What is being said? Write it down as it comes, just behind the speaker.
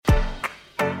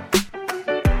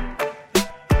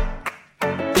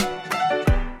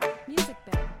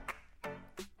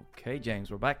Okay, James,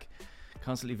 we're back.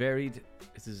 Constantly Varied.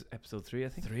 This is episode 3, I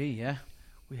think. 3, yeah.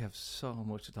 We have so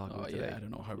much to talk about yeah, today. I don't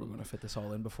know how we're going to fit this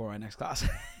all in before our next class.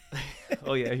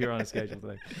 Oh yeah, you're on a schedule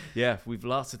today. Yeah, we've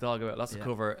lots to talk about, lots to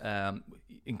cover,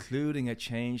 including a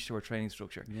change to our training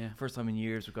structure. Yeah. First time in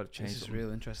years we've got to change. This is something.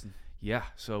 real interesting. Yeah,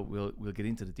 so we'll get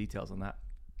into the details on that.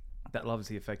 That'll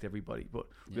obviously affect everybody, but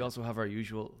we also have our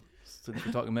usual things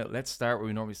we're talking about. Let's start where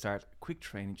we normally start. Quick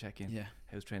training check-in. Yeah.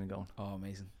 How's training going? Oh,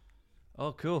 amazing.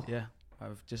 Oh, cool. Yeah.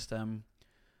 I've just,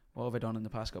 what have I done in the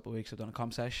past couple of weeks? I've done a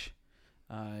comp sesh.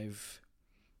 I've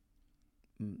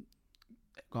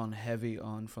gone heavy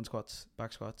on front squats,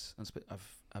 back squats, and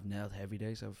I've nailed heavy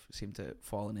days. I've seemed to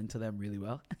fallen into them really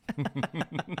well.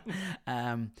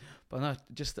 But no,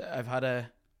 just I've had a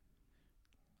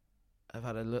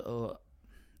little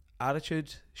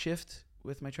attitude shift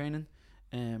with my training.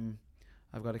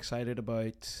 I've got excited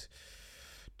about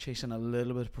chasing a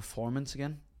little bit of performance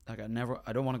again. Like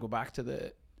I don't want to go back to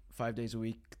the 5 days a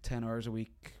week, 10 hours a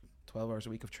week, 12 hours a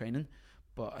week of training,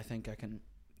 but I think I can.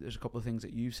 There's a couple of things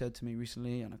that you've said to me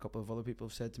recently and a couple of other people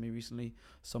have said to me recently,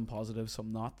 some positive,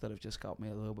 some not, that have just got me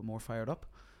a little bit more fired up,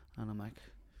 and I'm like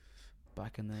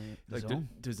back in the zone.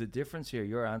 There's a difference here.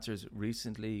 Your answers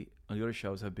recently on the other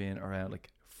shows have been around like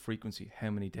frequency, how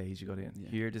many days you got in.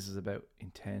 Here this is about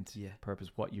intent,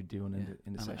 purpose, what you're doing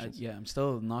in the sessions. I'm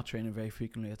still not training very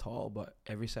frequently at all, but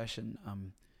every session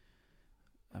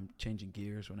I'm changing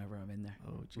gears whenever I'm in there.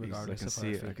 Oh, Jesus, I can see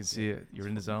it. I can see it. You're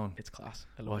in the zone. It's class.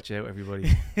 Watch out, everybody.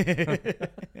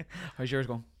 How's yours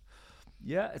going?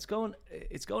 Yeah, it's going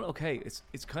okay.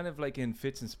 It's kind of like in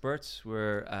fits and spurts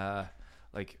where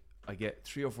like I get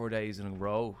 3 or 4 days in a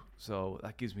row, so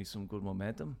that gives me some good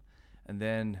momentum, and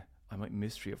then I might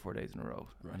miss 3 or 4 days in a row,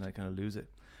 and I kind of lose it.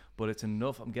 But it's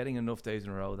enough. I'm getting enough days in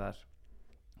a row that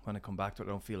when I come back to it, I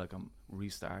don't feel like I'm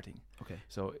restarting. Okay.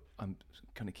 So I'm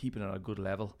kind of keeping it at a good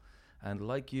level, and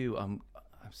like you, I'm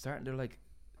starting to like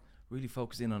really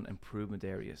focus in on improvement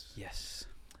areas. Yes.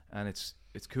 And it's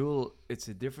cool. It's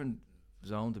a different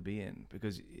zone to be in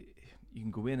because you can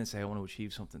go in and say I want to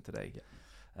achieve something today.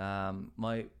 Yeah.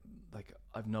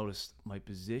 I've noticed my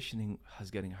positioning has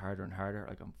getting harder and harder.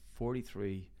 Like I'm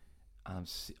 43, and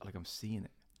I'm seeing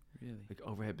it. Really? Like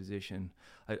overhead position.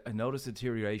 I noticed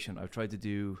deterioration. I've tried to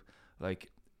do like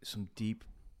some deep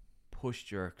push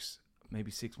jerks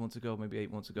maybe 6 months ago, maybe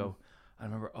 8 months ago. I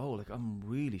remember, I'm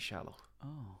really shallow.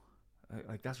 Oh.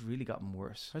 Like that's really gotten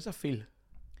worse. How does that feel?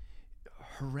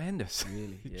 Horrendous.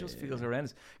 Really? It just feels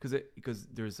horrendous because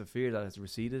there's a fear that it's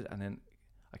receded and then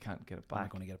I can't get it back. I'm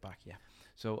not going to get it back, yeah.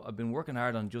 So I've been working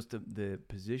hard on just the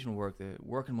positional work, the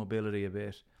working mobility a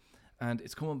bit. And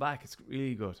it's coming back. It's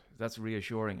really good. That's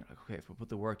reassuring. Like, okay, if I put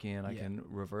the work in, I can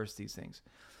reverse these things.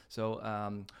 So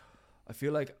I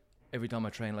feel like every time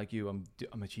I train like you,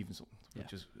 I'm achieving something,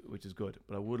 which is good.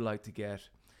 But I would like to get,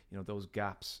 those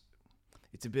gaps.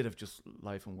 It's a bit of just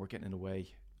life and work getting in the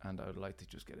way, and I would like to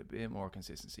just get a bit more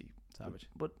consistency. Savage.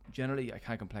 But generally, I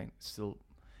can't complain. It's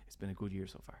been a good year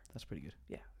so far. That's pretty good.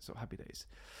 Yeah. So happy days.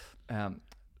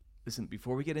 Listen,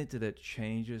 before we get into the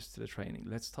changes to the training,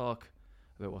 let's talk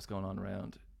about what's going on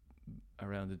around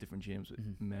the different gyms with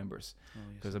members,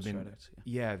 because I've been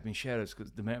I've been shout outs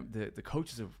because the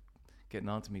coaches are getting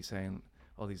on to me saying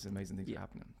all these amazing things are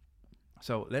happening.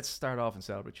 So let's start off in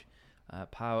Selbridge.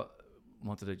 Pau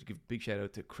wanted to give a big shout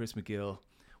out to Chris McGill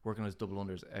working on his double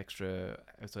unders extra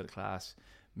outside of class.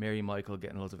 Mary Michael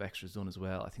getting loads of extras done as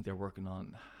well. I think they're working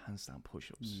on handstand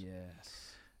push-ups.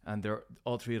 Yes. And they're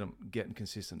all three of them getting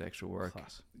consistent extra work,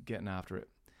 getting after it.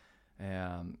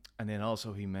 And then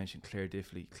also he mentioned Claire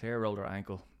Diffley. Claire rolled her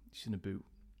ankle. She's in a boot.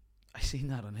 I seen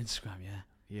that on Instagram.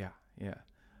 Yeah.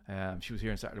 She was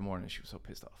here on Saturday morning and she was so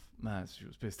pissed off. Man, she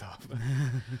was pissed off.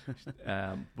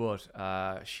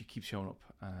 But she keeps showing up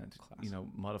and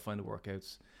modifying the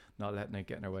workouts, not letting it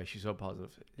get in her way. She's so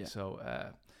positive. Yeah. So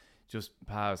just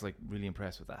Pa was like really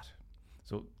impressed with that.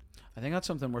 So I think that's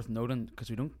something worth noting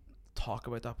because we don't talk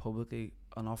about that publicly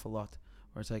an awful lot.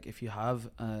 Where it's like if you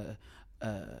have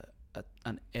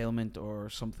an ailment or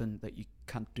something that you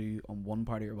can't do on one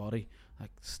part of your body,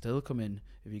 like still come in.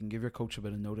 If you can give your coach a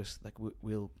bit of notice, like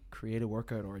we'll create a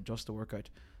workout or adjust a workout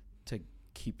to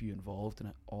keep you involved in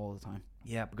it all the time.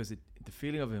 Yeah, because the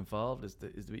feeling of involved is the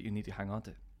bit you need to hang on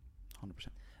to. 100%.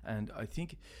 And I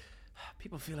think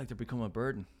people feel like they're becoming a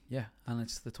burden. Yeah, and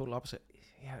it's the total opposite.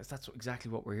 Yeah, that's exactly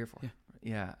what we're here for.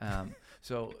 Yeah.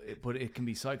 So, but it can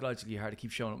be psychologically hard to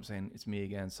keep showing up and saying, it's me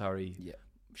again, sorry. Yeah.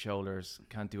 Shoulders,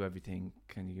 can't do everything,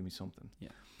 can you give me something? Yeah.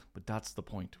 But that's the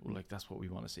point. Like that's what we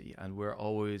want to see, and we're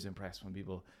always impressed when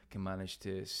people can manage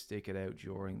to stick it out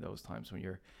during those times when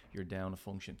you're down a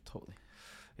function. Totally.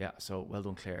 Yeah, so well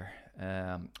done, Claire.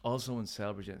 Also in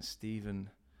Selbridge, Stephen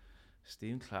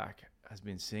Clark has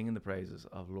been singing the praises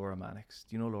of Laura Mannix.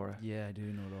 Do you know Laura? Yeah, I do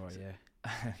know Laura. Yeah.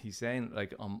 He's saying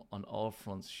like on all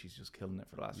fronts she's just killing it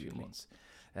for the last few months.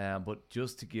 But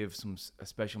just to give a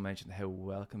special mention how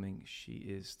welcoming she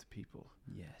is to people.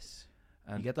 Yes.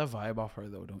 And you get that vibe off her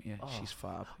though, don't you? She's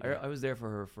fab. Yeah. I was there for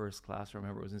her first class. I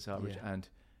remember it was in Selbridge, and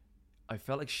I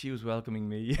felt like she was welcoming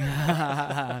me.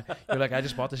 You're like, I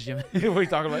just bought this gym. What are you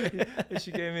talking about?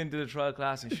 She came into the trial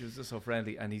class and she was just so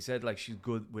friendly. And he said like she's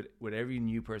good with every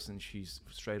new person. She's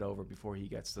straight over before he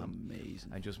gets them.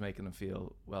 Amazing. And just making them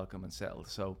feel welcome and settled.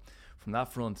 So from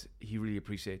that front, he really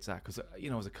appreciates that because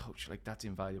as a coach, like that's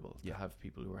invaluable to have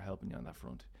people who are helping you on that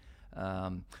front.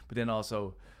 But then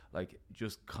also like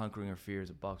just conquering her fears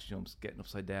of box jumps, getting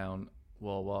upside down,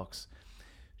 wall walks.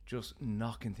 Just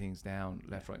knocking things down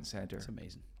left, right, and center. It's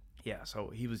amazing. Yeah, so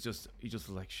he just was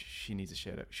like, she needs a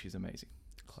shout out. She's amazing.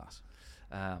 Class.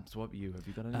 So what about you? Have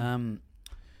you got any?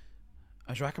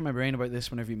 I was racking my brain about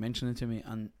this whenever you mentioned it to me,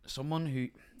 and someone who,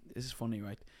 this is funny,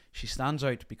 right? She stands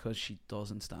out because she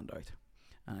doesn't stand out,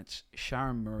 and it's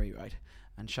Sharon Murray, right?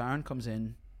 And Sharon comes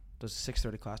in, does a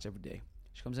 6:30 class every day.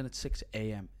 She comes in at 6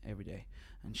 a.m. every day,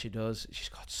 and she's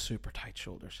got super tight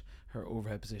shoulders. Her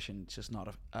overhead position is just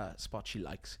not a spot she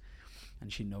likes,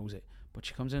 and she knows it. But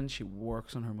she comes in, she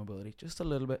works on her mobility just a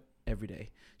little bit every day.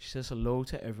 She says hello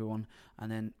to everyone, and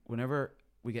then whenever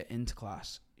we get into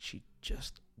class, she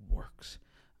just works,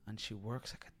 and she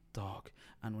works like a dog.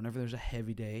 And whenever there's a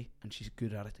heavy day and she's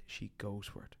good at it, she goes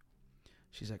for it.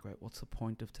 She's like, right, what's the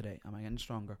point of today? Am I getting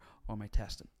stronger or am I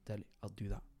testing? Deadly, I'll do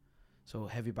that. So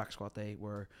heavy back squat day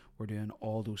where we're doing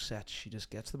all those sets. She just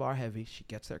gets the bar heavy. She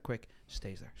gets there quick.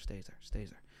 Stays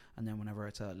there. And then whenever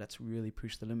it's let's really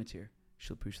push the limits here,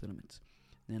 she'll push the limits.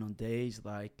 And then on days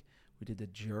like we did the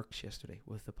jerks yesterday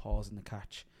with the pause and the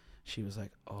catch, she was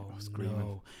like, oh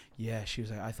no. Yeah, she was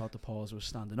like, I thought the pause was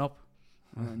standing up.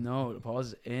 No, the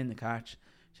pause is in the catch.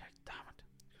 She's like, damn it.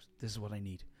 This is what I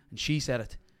need. And she said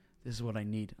it. This is what I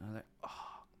need. And I was like,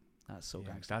 oh, that's so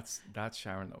gangster. That's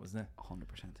Sharon, that wasn't it? 100%.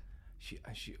 She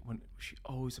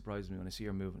always surprises me when I see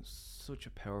her moving. Such a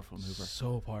powerful mover.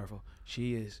 So powerful.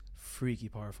 She is freaky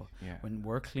powerful. Yeah. When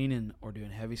we're cleaning or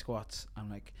doing heavy squats, I'm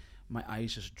like, my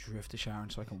eyes just drift to Sharon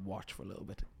so I can watch for a little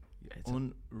bit. It's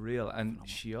unreal. And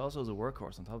she also is a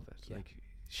workhorse on top of it. Yeah. Like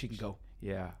she can go.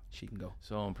 Yeah. She can go.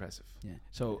 So impressive. Yeah.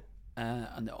 So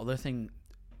and the other thing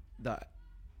that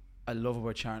I love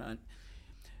about Sharon, and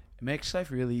it makes life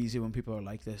really easy when people are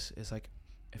like this, is like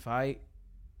if I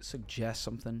suggest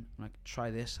something like try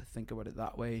this, think about it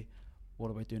that way, what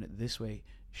about doing it this way,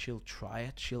 she'll try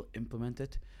it, she'll implement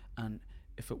it, and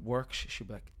if it works she'll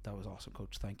be like, that was awesome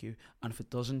coach, thank you. And if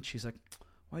it doesn't, she's like,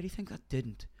 why do you think that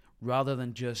didn't, rather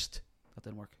than just that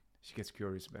didn't work. She gets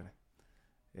curious about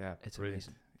it. Yeah, it's brilliant.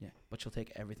 amazing. Yeah, but she'll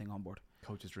take everything on board.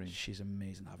 Coach's dream. She's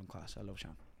amazing having class. I love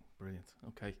Sharon. Brilliant.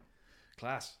 Okay,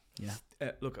 class. Yeah.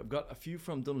 Look, I've got a few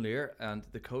from Dunleer, and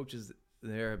the coaches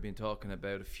there have been talking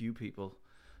about a few people.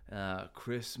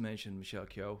 Chris mentioned Michelle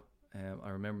Keogh. I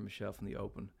remember Michelle from the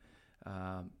Open.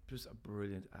 Just a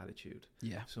brilliant attitude.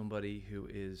 Yeah. Somebody who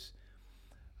is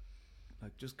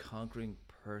like just conquering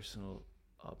personal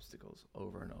obstacles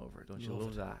over and over. Don't you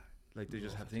love that? Like they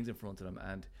just have things in front of them.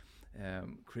 And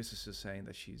Chris is just saying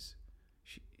that she's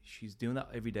doing that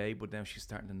every day, but now she's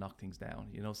starting to knock things down.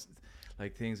 You know,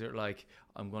 like things are like,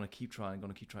 I'm going to keep trying,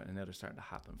 and now they're starting to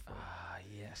happen for her.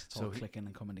 Yes. It's all clicking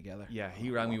and coming together. Yeah, he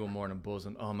rang me one morning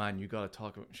buzzing, oh man, you got to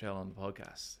talk about Michelle on the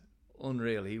podcast.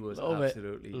 Unreal. He was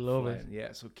absolutely love flying. it.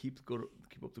 Yeah, so keep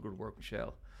up the good work,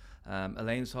 Michelle.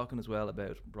 Elaine's talking as well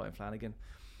about Brian Flanagan.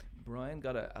 Brian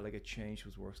got a change to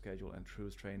his work schedule and threw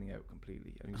his training out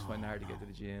completely. And he was finding it hard to get to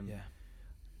the gym,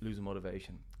 losing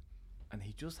motivation. And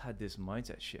he just had this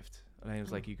mindset shift. And it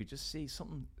was like, you could just see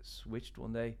something switched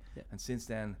one day. Yeah. And since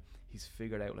then, he's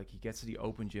figured out, like, he gets to the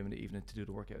open gym in the evening to do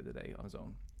the workout of the day on his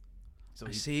own. So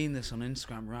I've seen this on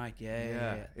Instagram, right?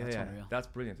 Yeah. That's unreal. That's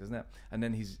brilliant, isn't it? And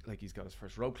then he's got his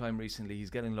first rope climb recently.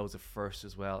 He's getting loads of firsts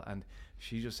as well. And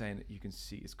she's just saying that you can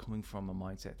see it's coming from a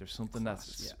mindset. There's something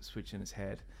that's switching in his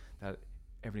head, that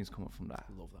everything's coming from that.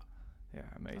 I love that. Yeah,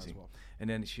 amazing. Well. And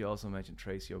then she also mentioned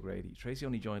Tracy O'Grady. Tracy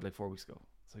only joined like 4 weeks ago.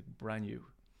 It's like brand new.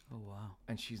 Oh wow.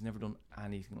 And she's never done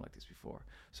anything like this before.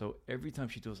 So every time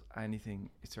she does anything,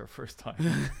 it's her first time.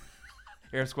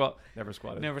 Air squat, never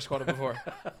squatted before.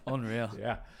 Unreal.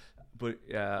 Yeah. But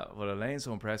what Elaine's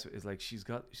so impressed with is like she's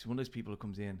one of those people who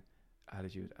comes in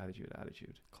attitude.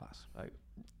 Class. Like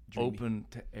dreamy. Open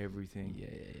to everything. Yeah.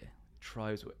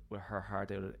 Tries with her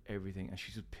heart out at everything, and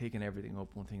she's just picking everything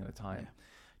up one thing at a time.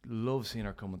 Love seeing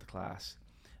her come into class.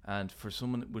 And for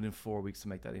someone within 4 weeks to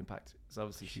make that impact, it's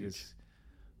obviously she is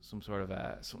some sort of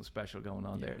something special going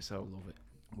on there. So love it.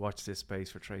 Watch this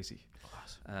space for Tracy.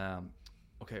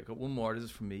 Okay, I've got one more. This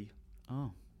is from me.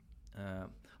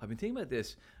 I've been thinking about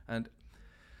this, and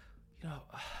you know,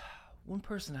 one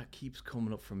person that keeps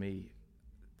coming up for me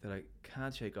that I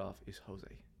can't shake off is Jose.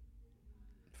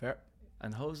 Fair.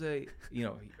 And Jose, you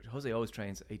know, Jose always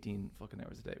trains 18 fucking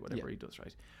hours a day, whatever he does,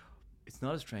 right? It's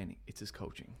not his training, it's his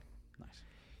coaching. Nice.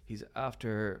 He's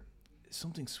after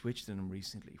something switched in him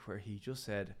recently where he just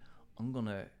said, I'm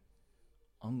gonna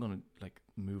like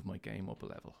move my game up a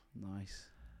level. Nice.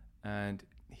 And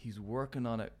he's working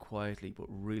on it quietly but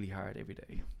really hard every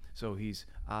day. So he's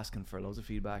asking for loads of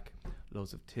feedback,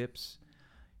 loads of tips.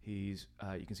 He's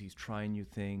you can see he's trying new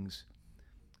things,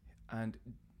 and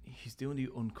he's doing the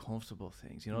uncomfortable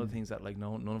things, you know, the things that like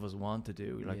none of us want to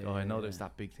do. You're like, I know there's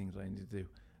that big thing that I need to do,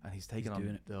 and he's taking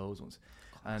on those ones.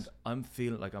 Class. And I'm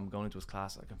feeling like I'm going into his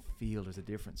class, I can feel there's a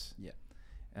difference.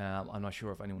 I'm not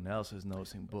sure if anyone else is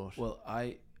noticing, but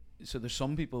so there's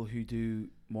some people who do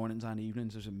mornings and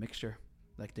evenings. There's a mixture,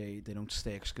 like they don't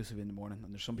stay exclusive in the morning,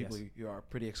 and there's some people who are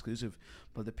pretty exclusive,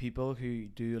 but the people who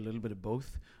do a little bit of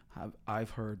both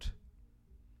I've heard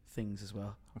things as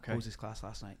well. Jose's class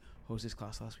last night, Jose's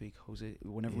class last week, Jose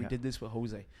whenever we did this with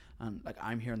Jose, and like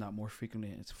I'm hearing that more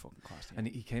frequently, and it's fucking class. And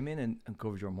he came in and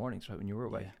covered your mornings right when you were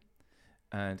away,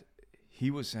 and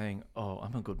he was saying,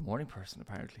 I'm a good morning person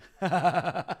apparently.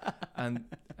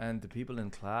 and the people in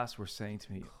class were saying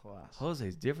to me,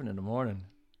 Jose's different in the morning,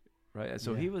 right? And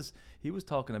so he was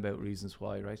talking about reasons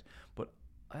why, right? But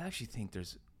I actually think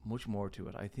there's much more to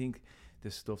it. I think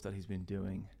the stuff that he's been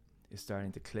doing is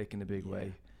starting to click in a big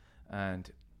way,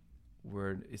 and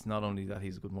it's not only that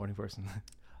he's a good morning person.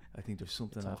 I think there's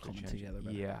something after coming together.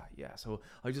 So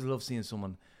I just love seeing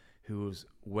someone who's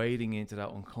wading into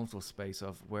that uncomfortable space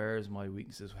of where's my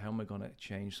weaknesses, how am I going to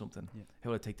change something,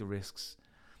 how do I take the risks.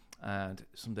 And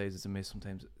some days it's a miss,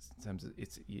 sometimes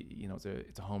it's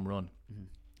it's a home run,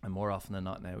 and more often than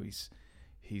not now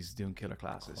he's doing killer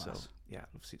classes. So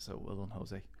love to see. So well done,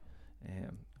 Jose.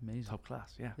 Amazing. Top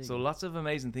class. So lots of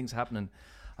amazing things happening,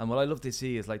 and what I love to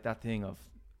see is like that thing of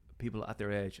people at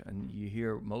their age, and you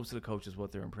hear most of the coaches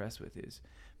what they're impressed with is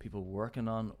people working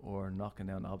on or knocking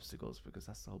down obstacles, because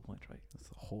that's the whole point, right? That's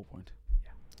the whole point.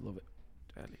 Love it.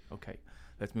 Deadly. Okay,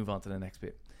 let's move on to the next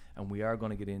bit, and we are going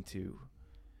to get into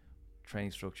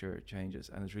training structure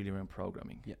changes, and it's really around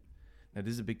programming. Now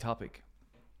this is a big topic,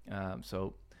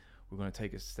 so we're going to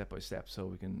take it step by step so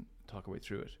we can talk our way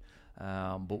through it.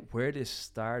 But where this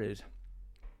started,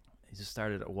 it just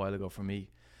started a while ago for me,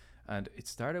 and it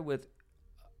started with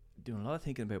doing a lot of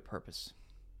thinking about purpose.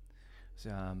 So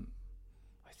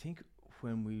I think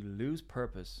when we lose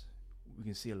purpose, we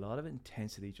can see a lot of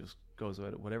intensity just goes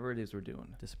out, whatever it is we're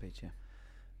doing dissipates.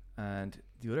 And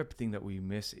the other thing that we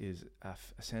miss is a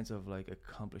sense of like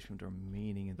accomplishment or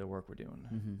meaning in the work we're doing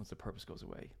once the purpose goes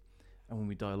away. And when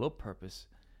we dial up purpose,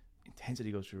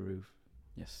 intensity goes through the roof.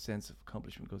 Sense of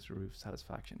accomplishment goes through the roof,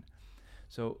 satisfaction.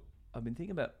 So I've been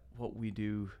thinking about what we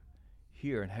do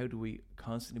here and how do we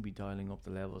constantly be dialing up the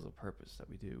levels of purpose that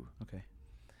we do.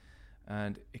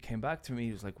 And it came back to me,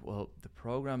 it was like, well, the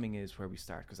programming is where we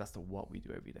start, because that's what we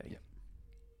do every day.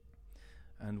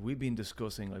 And we've been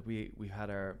discussing, like we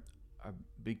had our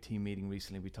big team meeting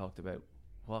recently. We talked about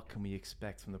what can we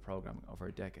expect from the programming over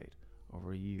a decade,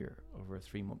 over a year, over a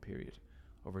 3-month period,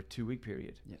 over a 2-week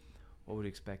period. What would we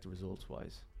expect results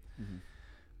wise?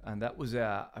 And that was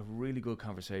a really good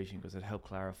conversation, because it helped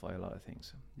clarify a lot of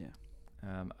things.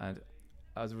 And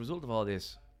as a result of all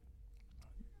this,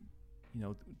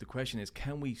 the question is,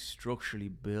 can we structurally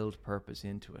build purpose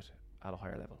into it at a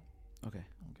higher level? Okay.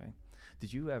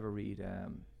 Did you ever read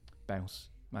Bounce,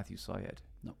 Matthew Syed?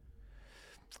 No.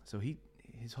 So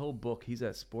his whole book, he's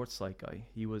a sports psych guy.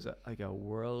 He was a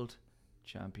world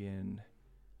champion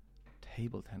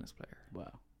table tennis player.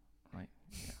 Wow. Right.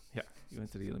 Yeah. He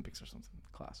went to the Olympics or something.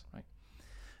 Class. Right.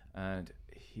 And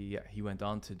he went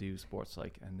on to do sports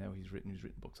psych, and now he's written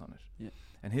books on it.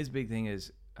 And his big thing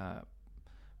is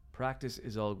practice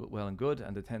is all well and good,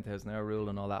 and the 10,000 hour rule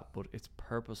and all that, but it's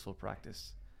purposeful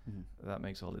practice that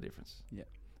makes all the difference.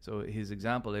 So his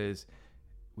example is,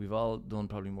 we've all done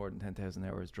probably more than 10,000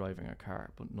 hours driving a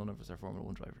car, but none of us are Formula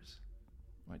 1 drivers.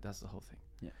 Right. That's the whole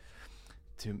thing.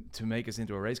 To make us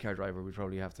into a race car driver, we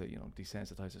probably have to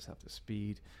desensitize ourselves to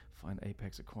speed, find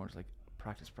apex of corners, like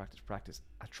practice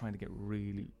at trying to get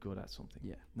really good at something.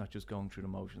 Not just going through the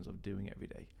motions of doing it every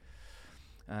day.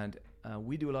 And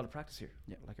we do a lot of practice here.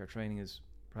 Like our training is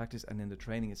practice, and then the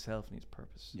training itself needs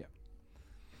purpose.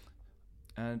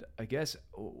 And I guess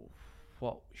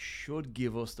what should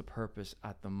give us the purpose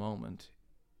at the moment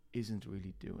isn't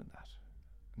really doing that.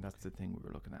 And that's the thing we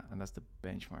were looking at. And that's the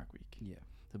benchmark week. Yeah.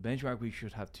 The benchmark week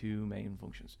should have two main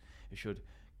functions. It should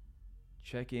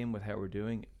check in with how we're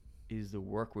doing. Is the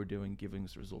work we're doing giving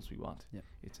us the results we want? Yeah.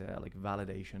 It's like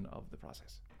validation of the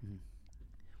process. Mm-hmm.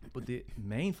 But the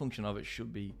main function of it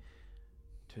should be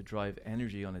to drive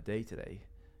energy on a day-to-day,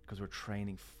 because we're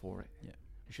training for it. Yeah.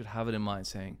 We should have it in mind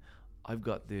saying, I've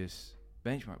got this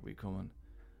benchmark week coming,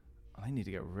 and I need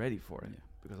to get ready for it,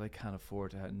 because I can't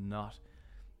afford to not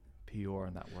PR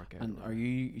in that workout. And are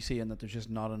you seeing that there's just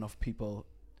not enough people?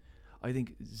 I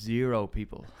think 0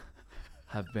 people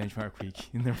have benchmark week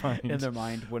in their mind. In their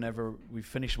mind, whenever we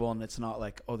finish one, it's not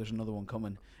like, oh, there's another one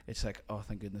coming. It's like, oh,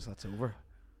 thank goodness that's over.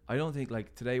 I don't think,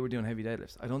 like, today we're doing heavy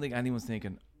deadlifts. I don't think anyone's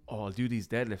thinking, oh, I'll do these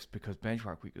deadlifts because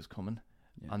benchmark week is coming,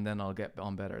 and then I'll get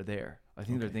on better there. I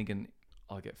think they're thinking,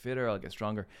 I'll get fitter, I'll get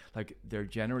stronger. Like, they're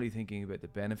generally thinking about the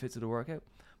benefits of the workout,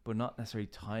 but not necessarily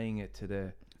tying it to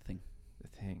the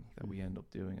thing that we end up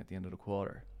doing at the end of the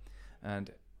quarter. And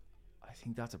I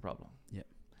think that's a problem. Yeah.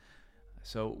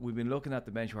 So we've been looking at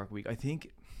the benchmark week. I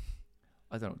think,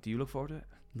 I don't know, do you look forward to it?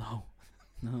 No,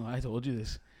 I told you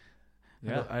this.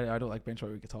 Yeah. I don't like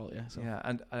benchmark week at all. Yeah. So. Yeah,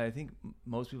 and I think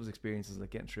most people's experience is like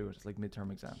getting through it. It's like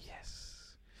midterm exams.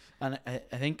 Yes. And I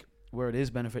think where it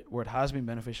has been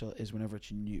beneficial is whenever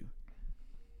it's new.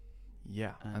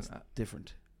 Yeah. And it's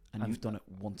different. And you've done it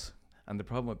once. And the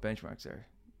problem with benchmarks are,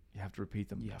 you have to repeat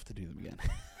them. You have to do them again.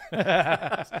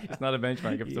 It's not a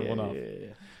benchmark if it's a one-off.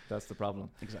 Yeah. That's the problem.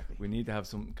 Exactly. We need to have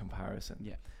some comparison.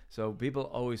 Yeah. So people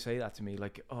always say that to me,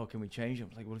 like, oh, can we change them?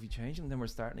 Like, well, if you change them, then we're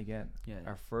starting again. Yeah.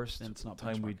 Our first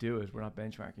time we do it, we're not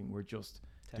benchmarking. We're just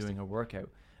doing a workout.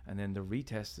 And then the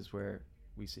retest is where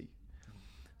we see.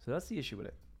 So that's the issue with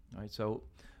it. Right. So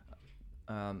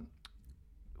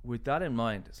with that in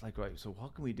mind, it's like, right, so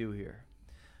what can we do here?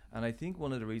 And I think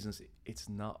one of the reasons it's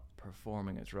not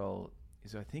performing its role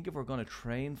is, I think if we're going to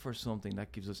train for something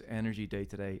that gives us energy day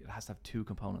to day, it has to have two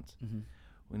components. Mm-hmm.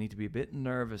 We need to be a bit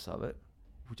nervous of it,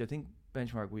 which I think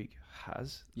benchmark week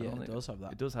has. Yeah, it does have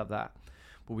that. It does have that.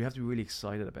 But we have to be really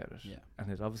excited about it. Yeah. And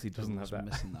it obviously doesn't have that.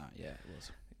 Missing that. Yeah, it was.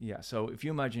 Yeah, so if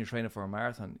you imagine you're training for a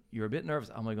marathon, you're a bit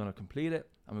nervous. Am I going to complete it?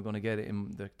 Am I going to get it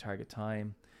in the target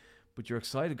time? But you're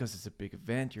excited because it's a big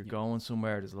event. You're going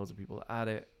somewhere. There's loads of people at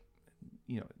it.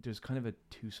 You know, there's kind of a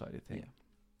two-sided thing. Yeah.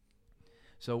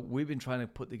 So we've been trying to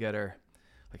put together,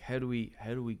 like, how do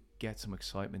we get some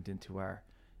excitement into our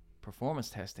performance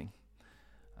testing,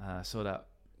 so that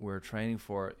we're training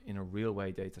for it in a real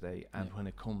way day to day, and when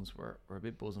it comes, we're a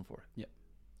bit buzzing for it. Yeah.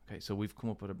 Okay, so we've come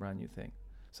up with a brand new thing.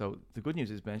 So the good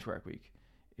news is benchmark week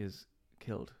is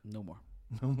killed. No more.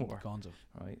 Gonzo.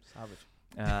 Right.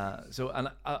 Savage. So, and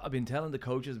I've been telling the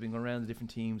coaches, I've been going around the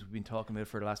different teams, we've been talking about it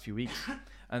for the last few weeks,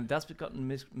 and that's gotten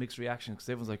mixed reactions, because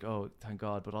everyone's like, oh, thank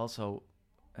God, but also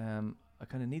I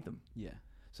kind of need them. Yeah.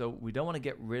 So we don't want to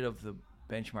get rid of the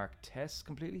benchmark tests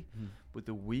completely, but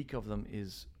the week of them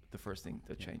is the first thing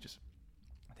that changes.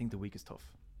 I think the week is tough.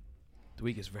 The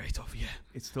week is very tough, yeah.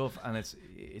 It's tough, and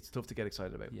it's tough to get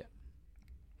excited about. Yeah.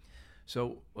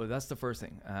 So that's the first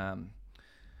thing.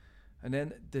 And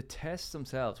then the tests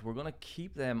themselves, we're going to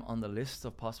keep them on the list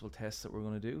of possible tests that we're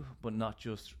going to do, but not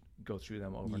just go through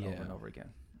them over and over and over again.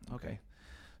 Okay.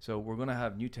 So we're going to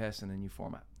have new tests in a new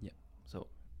format. Yeah. So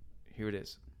here it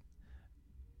is.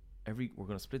 We're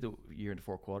going to split the year into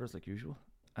 4 quarters like usual.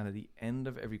 And at the end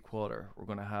of every quarter, we're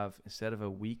going to have, instead of a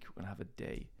week, we're going to have a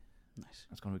day. Nice.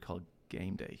 It's going to be called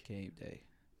game day. Game day.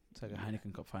 It's like a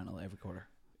Heineken Cup final every quarter.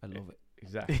 I love it.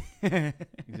 Exactly.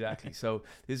 Exactly. So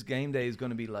this game day is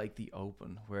going to be like the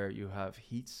Open, where you have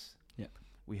heats. Yeah.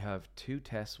 We have 2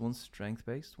 tests, one strength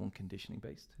based, one conditioning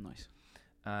based. Nice.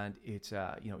 And it's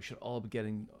it should all be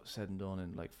getting said and done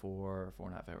in like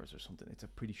 4.5 hours or something. It's a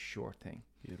pretty short thing.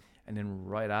 Beautiful. And then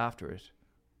right after it,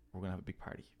 we're gonna have a big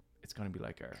party. It's gonna be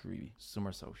like our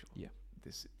summer social. Yeah.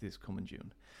 This coming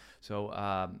June.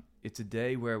 So it's a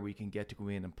day where we can get to go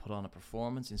in and put on a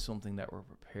performance in something that we're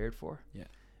prepared for. Yeah.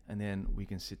 And then we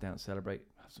can sit down and celebrate,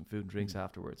 have some food and drinks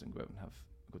afterwards, and go out and have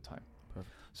a good time.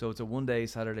 Perfect. So it's a one-day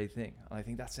Saturday thing. And I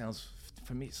think that sounds,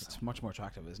 for me, it's much more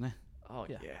attractive, isn't it? Oh,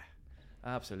 yeah.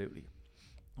 Absolutely.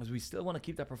 Because we still want to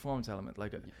keep that performance element.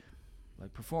 Like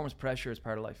performance pressure is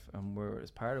part of life, and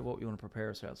it's part of what we want to prepare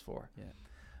ourselves for.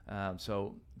 Yeah.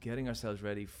 So getting ourselves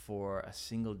ready for a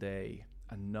single day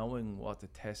and knowing what the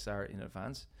tests are in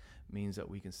advance means that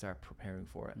we can start preparing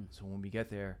for it. So when we get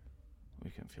there, we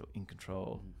can feel in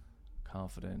control,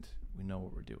 confident. We know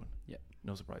what we're doing. Yeah.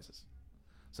 No surprises.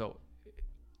 So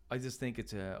I just think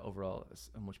it's overall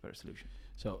a much better solution.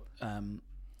 So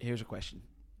here's a question.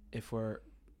 If we're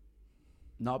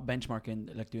not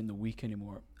benchmarking, like doing the week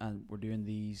anymore, and we're doing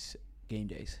these game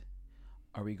days,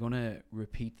 are we going to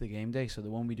repeat the game day? So the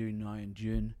one we do now in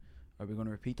June, are we going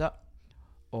to repeat that?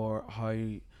 Or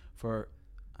I'm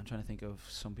trying to think of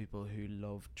some people who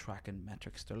love tracking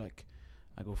metrics. They're like,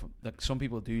 some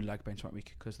people do like Benchmark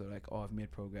Week because they're like, oh, I've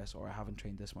made progress, or I haven't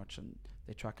trained this much, and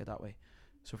they track it that way.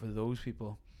 So for those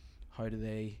people, how do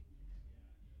they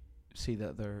see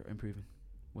that they're improving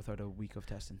without a week of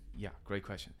testing? Yeah, great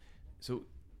question. So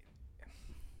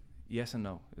yes and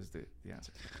no is the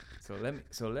answer. So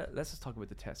let's just talk about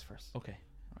the test first. Okay.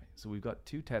 Right. So we've got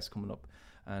 2 tests coming up,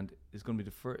 and it's going to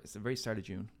be it's the very start of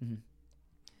June. Mm-hmm.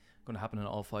 Going to happen in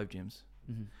all 5 gyms.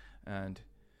 Mm-hmm. And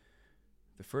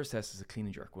the first test is a clean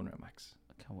and jerk 1 rep max.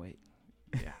 I can't wait.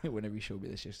 Yeah. Whenever you showed me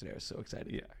this yesterday, I was so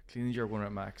excited. Yeah, clean and jerk 1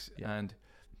 rep max. Yeah. And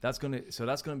that's gonna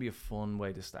be a fun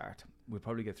way to start. We'll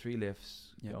probably get 3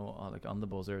 lifts, on the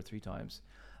buzzer 3 times,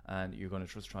 and you're going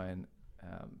to just try and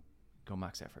go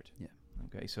max effort. Yeah.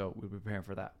 Okay, so we're preparing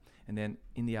for that, and then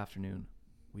in the afternoon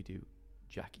we do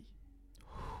Jackie.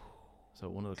 So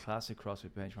one of the classic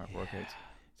CrossFit benchmark workouts.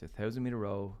 It's a 1,000-meter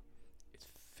row. It's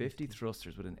 50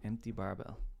 thrusters with an empty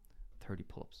barbell, 30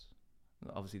 pull-ups.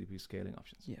 Obviously, there'll be scaling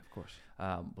options. Yeah, of course.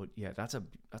 But yeah, that's a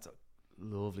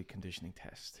lovely conditioning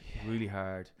test. Yeah. Really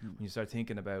hard. When you start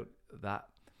thinking about that,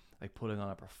 like putting on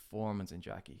a performance in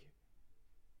Jackie,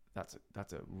 that's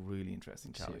a really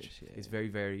interesting challenge. Serious, it's very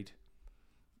varied,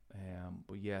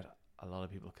 but yet a lot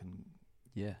of people can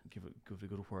give it a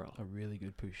good whirl. A really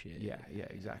good push. Yeah,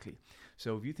 exactly.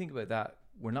 So if you think about that,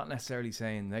 we're not necessarily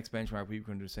saying the next benchmark week we're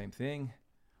going to do the same thing,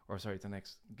 or sorry, the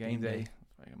next game day.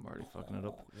 I'm already fucking it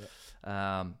up.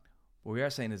 Yeah. What we are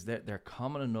saying is that they're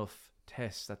common enough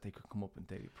tests that they could come up in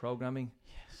daily programming.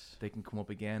 Yes. They can come up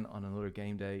again on another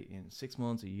game day in 6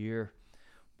 months, a year,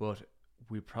 but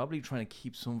we're probably trying to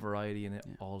keep some variety in it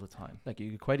all the time. Like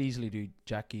you could quite easily do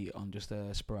Jackie on just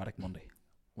a sporadic Monday.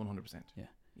 100%.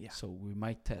 Yeah. So we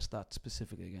might test that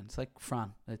specifically again. It's like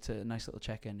Fran. It's a nice little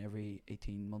check-in every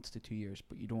 18 months to 2 years,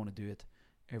 but you don't want to do it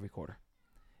every quarter.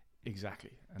 Exactly,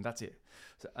 and that's it.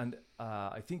 So, and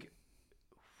I think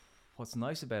what's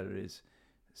nice about it is,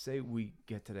 say we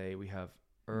get today, we have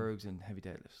ergs and heavy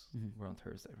deadlifts. Mm-hmm. We're on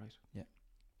Thursday, right? Yeah.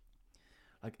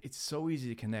 Like it's so easy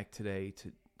to connect today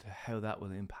to how that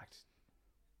will impact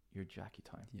your Jackie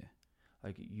time. Yeah.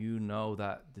 Like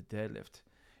that the deadlift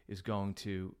is going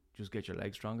to just get your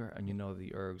legs stronger, and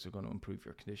the ergs are going to improve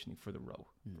your conditioning for the row,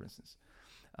 for instance.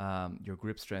 Your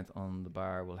grip strength on the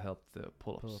bar will help the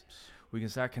pull-ups. We can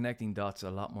start connecting dots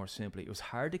a lot more simply. It was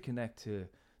hard to connect to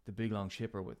the big long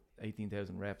chipper with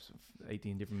 18,000 reps of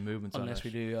 18 different movements. Unless we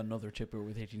do another chipper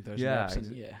with 18,000 reps.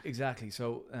 Exactly.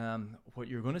 So what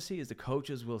you're going to see is the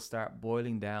coaches will start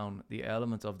boiling down the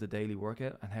elements of the daily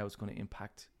workout and how it's going to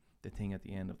impact the thing at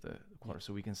the end of the quarter.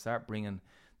 So we can start bringing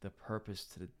the purpose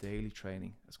to the daily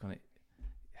training. That's going to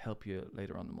help you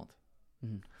later on in the month.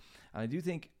 Mm-hmm. And I do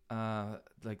think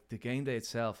like the game day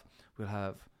itself will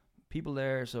have people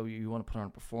there, so you want to put on a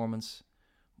performance,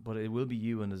 but it will be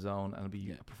you in the zone, and it'll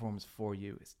be a performance for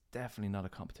you. It's definitely not a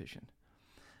competition.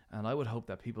 And I would hope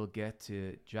that people get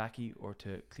to Jackie or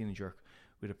to clean and jerk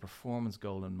with a performance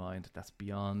goal in mind that's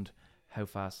beyond how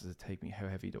fast does it take me, how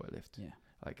heavy do I lift,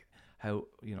 like how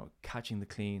catching the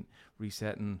clean,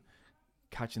 resetting,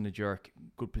 catching the jerk,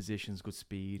 good positions, good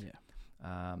speed,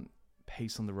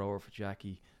 pace on the rower for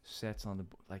Jackie, sets on the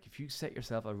like. If you set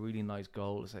yourself a really nice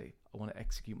goal to say, I want to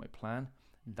execute my plan,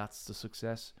 that's the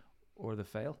success or the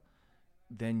fail,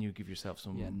 then you give yourself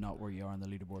some not where you are on the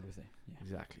leaderboard with it.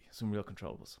 Exactly, some real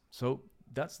controllables. So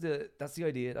that's the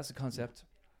idea, that's the concept.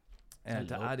 And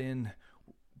to add in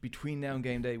between now and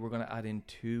game day, we're going to add in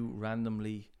 2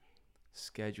 randomly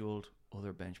scheduled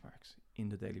other benchmarks in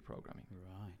the daily programming.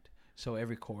 Right. So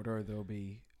every quarter there'll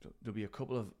be a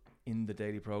couple of in the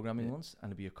daily programming ones,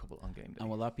 and there'll be a couple on game day. And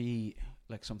will that be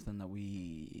like something that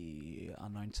we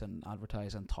announce and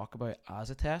advertise and talk about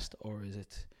as a test, or is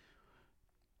it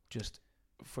just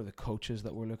for the coaches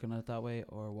that we're looking at it that way,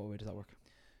 or what way does that work?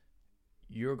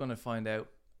 You're going to find out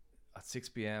at 6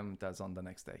 p.m. that's on the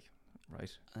next day,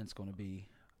 right? And it's going to be...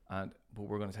 but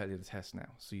we're going to tell you the test now,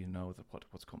 so you know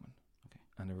what's coming. Okay.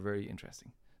 And they're very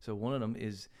interesting. So one of them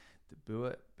is the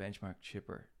BUA Benchmark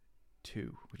Chipper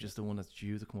 2, which is the one that's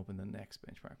due to come up in the next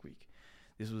benchmark week.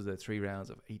 This was the 3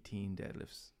 rounds of 18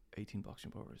 deadlifts, 18 box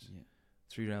jump overs,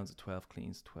 3 rounds of 12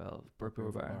 cleans, 12 burpee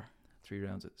over bar, 3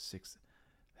 rounds of 6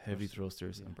 heavy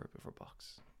thrusters and burpee over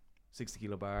box, 60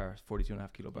 kilo bar,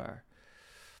 42.5 kilo bar,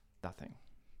 that thing.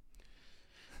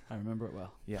 I remember it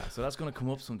well. Yeah, so that's going to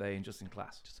come up someday in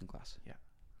class. Just in class. Yeah.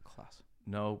 Class.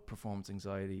 No performance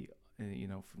anxiety,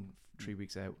 from 3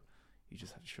 weeks out. You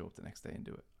just have to show up the next day and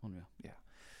do it. Unreal. Yeah.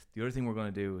 The other thing we're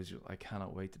going to do is, I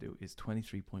cannot wait to do, is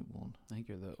 23.1. I think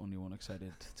you're the only one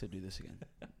excited to do this again.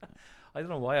 I don't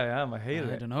know why I am. I hate it.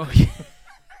 I don't know.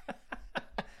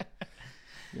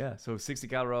 Yeah, so 60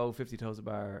 cal row, 50 toes a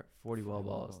bar, 40 wall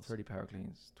balls, 30 power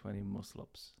cleans, 20 muscle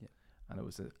ups. Yeah. And it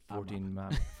was a 14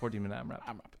 minute AMRAP.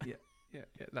 AMRAP. Yeah,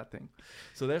 that thing.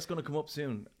 So that's going to come up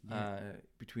soon,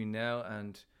 between now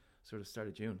and sort of start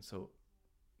of June. So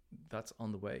that's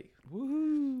on the way.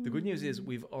 Woohoo! The good news is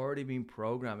we've already been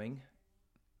programming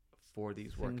for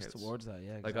these things workouts. Towards that,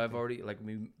 yeah. Exactly. Like I've already,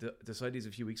 we decided these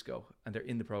a few weeks ago, and they're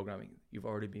in the programming. You've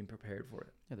already been prepared for it.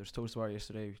 Yeah, there's Toast to Bar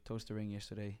yesterday, Toast to Ring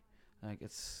yesterday. Like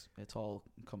it's all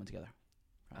coming together.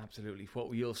 Right. Absolutely.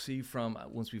 What you'll see from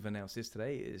once we've announced this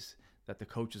today is that the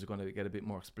coaches are going to get a bit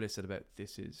more explicit about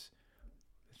this is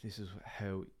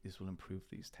how this will improve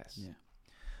these tests.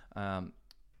 Yeah.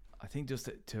 I think just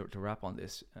to wrap on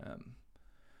this,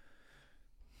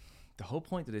 the whole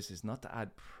point of this is not to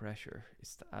add pressure;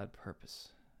 it's to add purpose,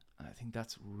 and I think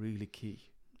that's really key.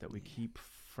 That we keep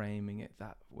framing it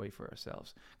that way for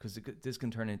ourselves, because this can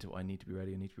turn into I need to be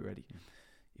ready. I need to be ready. Mm.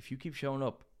 If you keep showing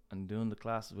up and doing the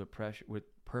classes with pressure, with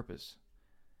purpose,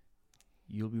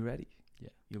 you'll be ready. Yeah,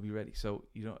 you'll be ready. So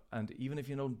and even if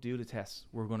you don't do the tests,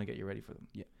 we're going to get you ready for them.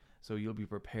 Yeah. So you'll be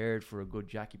prepared for a good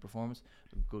Jackie performance,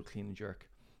 a good clean and jerk,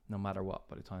 no matter what.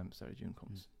 By the time the start of June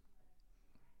comes, so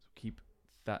keep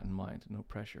that in mind. No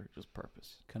pressure, just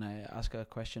purpose. Can I ask a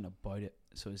question about it?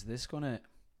 So is this going to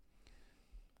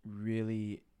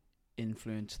really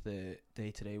influence the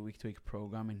day-to-day, week-to-week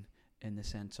programming in the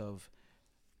sense of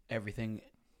everything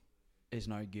is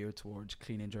now geared towards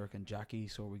clean and jerk and Jackie?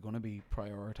 So are we going to be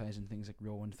prioritizing things like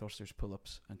rowing, thrusters,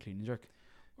 pull-ups and clean and jerk?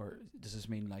 Or does this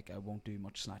mean I won't do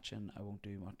much snatching, I won't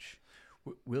do much?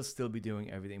 We'll still be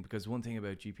doing everything, because one thing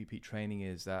about GPP training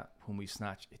is that when we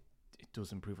snatch, it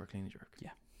does improve our clean and jerk.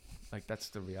 Yeah. That's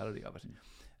the reality of it.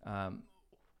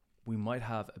 We might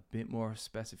have a bit more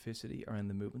specificity around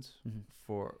the movements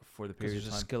for the period of time.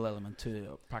 There's a skill element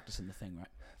to practicing the thing, right?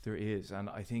 There is, and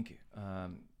I think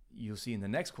you'll see in the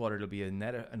next quarter there'll be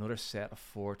another set of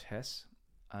 4 tests,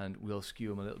 and we'll skew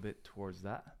them a little bit towards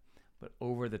that. But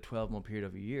over the 12-month period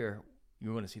of a year,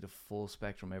 you're going to see the full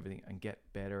spectrum of everything and get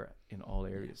better in all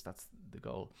areas. That's the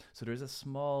goal. So there's a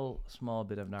small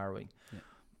bit of narrowing. Yeah.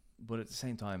 But at the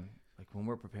same time, when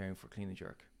we're preparing for clean and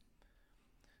jerk,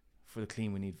 for the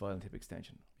clean we need violent hip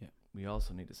extension. Yeah. We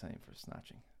also need the same for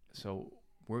snatching. So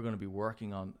we're going to be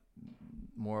working on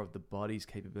more of the body's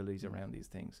capabilities around these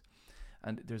things.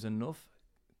 And there's enough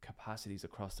capacities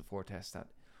across the 4 tests that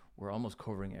we're almost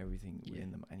covering everything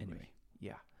within them anyway.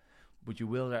 Yeah. But you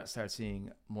will start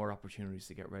seeing more opportunities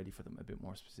to get ready for them a bit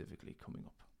more specifically coming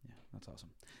up. Yeah, that's awesome.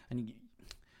 And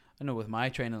I know with my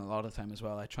training a lot of the time as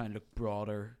well, I try and look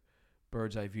broader,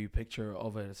 bird's eye view picture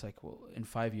of it. It's well, in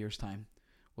 5 years' time,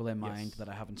 will I mind that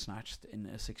I haven't snatched in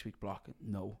a 6-week block?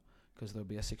 No, because there'll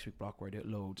be a 6-week block where I do it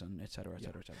loads and et cetera, et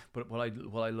cetera, et cetera. But what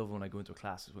I love when I go into a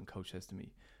class is when coach says to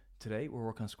me, today we're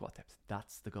working on squat depth.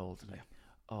 That's the goal today. Yeah.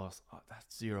 Oh, that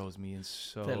zeroes me in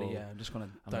so... Clearly, yeah. I'm just going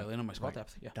to dial in on my squat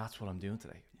depth. Yeah. That's what I'm doing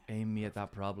today. Yeah. Aim me at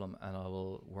that problem and I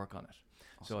will work on it.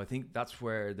 Awesome. So I think that's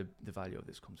where the value of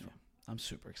this comes from. I'm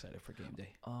super excited for game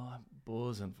day. Oh, I'm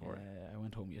buzzing for it. I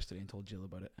went home yesterday and told Jill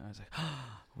about it. And I was like,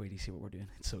 wait till you see what we're doing.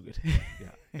 It's so good.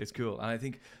 Yeah, it's cool. And I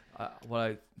think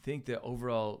the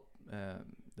overall,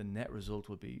 the net result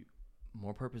would be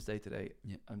more purpose day today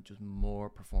and just more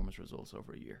performance results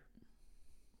over a year.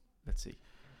 Let's see.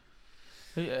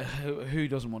 Who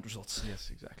doesn't want results?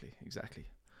 Yes, exactly.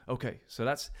 Okay, so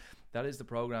that is the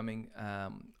programming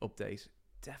update.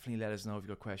 Definitely let us know if you've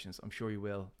got questions. I'm sure you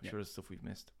will. I'm sure there's stuff we've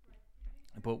missed.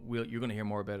 But you're going to hear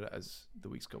more about it as the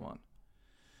weeks go on.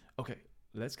 Okay,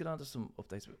 let's get on to some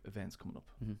updates of events coming up.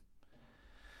 Mm-hmm.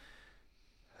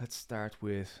 Let's start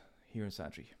with here in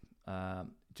Santry.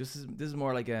 This is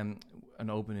more like an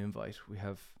open invite. We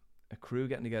have a crew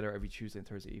getting together every Tuesday and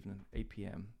Thursday evening, 8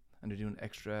 p.m. and they're doing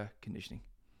extra conditioning.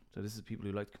 So this is people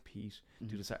who like to compete,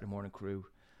 do the Saturday morning crew,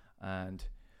 and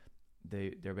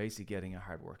they're basically getting a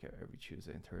hard workout every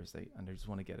Tuesday and Thursday, and they just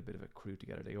want to get a bit of a crew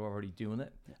together. They're already doing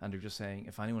it, and they're just saying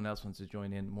if anyone else wants to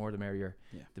join in, more the merrier.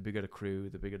 Yeah. The bigger the crew,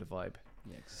 the bigger the vibe.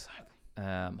 Yeah,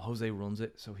 exactly. Jose runs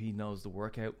it, so he knows the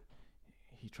workout.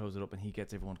 He throws it up, and he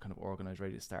gets everyone kind of organized,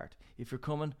 ready to start. If you're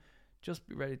coming, just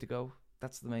be ready to go.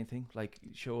 That's the main thing.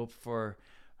 Show up for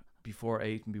before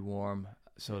 8 and be warm,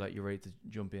 so that you're ready to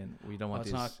jump in. We don't want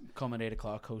this. It's not come at 8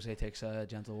 o'clock. Jose takes a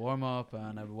gentle warm up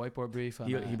and a whiteboard brief. And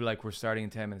he'll be like, "We're starting in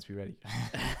 10 minutes. Be ready."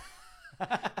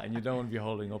 and you don't want to be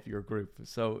holding up your group.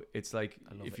 So it's like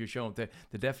if you're showing up,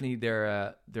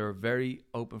 they're a very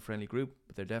open, friendly group,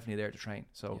 but they're definitely there to train.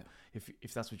 So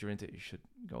if that's what you're into, you should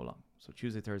go along. So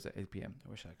Tuesday, Thursday, 8 p.m. I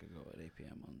wish I could go at 8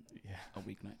 p.m. on a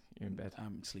weeknight. You're in bed.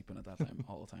 I'm sleeping at that time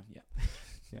all the time.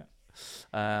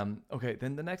 Yeah. Okay,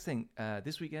 then the next thing,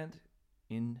 this weekend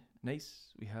in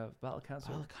Naas, we have Battle Cancer.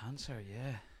 Battle Cancer,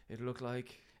 yeah. It looked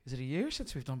like... Is it a year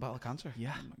since we've done Battle Cancer?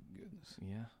 Yeah. Oh my goodness.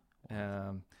 Yeah.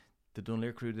 Wow. The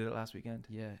Dunleer crew did it last weekend.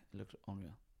 Yeah, it looked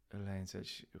unreal. Elaine said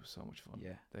it was so much fun.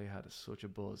 Yeah. They had such a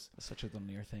buzz. It's such a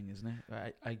Dunleer thing, isn't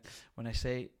it? I when I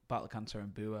say Battle Cancer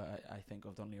and Bua, I think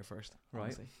of Dunleer first. Right.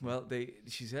 Honestly. Well,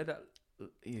 she said that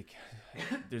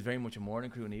there's very much a morning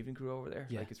crew and evening crew over there.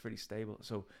 Yeah. Like it's pretty stable.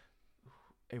 So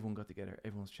everyone got together.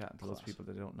 Everyone's chatting to lots of people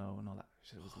they don't know and all that.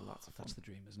 She said it was lots of fun. That's the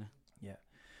dream, isn't it? Yeah.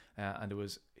 And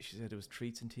she said there was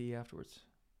treats and tea afterwards.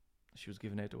 She was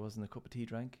giving out there wasn't a cup of tea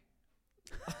drank.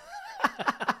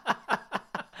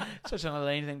 Such an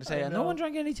Elaine thing to say. And no one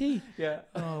drank any tea. Yeah.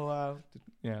 Oh wow.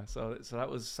 Yeah. So that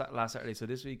was last Saturday. So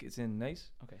this week it's in Naas.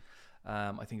 Okay.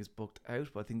 I think it's booked out,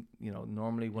 but I think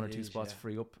normally one or two spots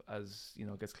free up as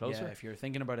it gets closer. Yeah. If you're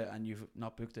thinking about it and you've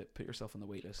not booked it, put yourself on the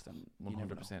wait list and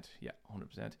 100%. Yeah,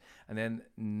 100%. And then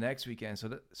next weekend.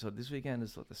 So this weekend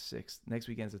is the 6th. Next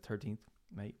weekend is the 13th,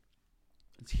 mate.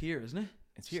 It's here, isn't it?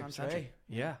 It's here. Santry.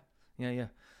 Yeah.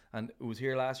 And it was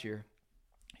here last year.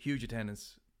 Huge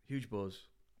attendance, huge buzz.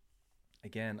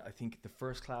 Again, I think the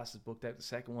first class is booked out. The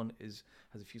second one has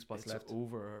a few spots left.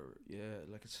 Over,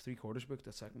 like it's 3/4 booked.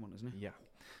 That second one, isn't it? Yeah.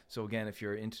 So again, if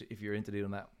you're into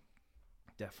doing that,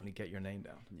 definitely get your name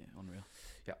down. Yeah, unreal.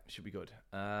 Yeah, should be good.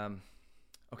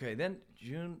 Okay, then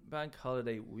June bank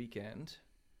holiday weekend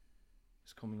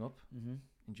is coming up in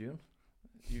June,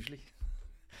 usually.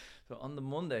 So on the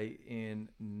Monday in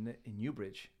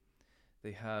Newbridge,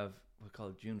 they have what's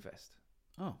called June Fest.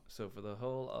 Oh, so for the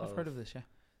whole I've heard of this. Yeah.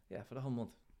 Yeah, for the whole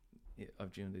month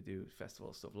of June, they do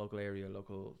festival stuff, local area,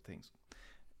 local things.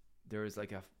 There is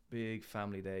like a big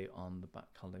family day on the bank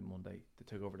holiday Monday. They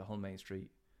took over the whole main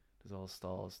street. There's all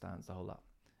stalls, stands, the whole lot.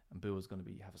 And Boo is going to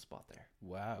have a spot there.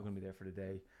 Wow. We're going to be there for the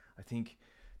day. I think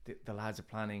the lads are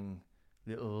planning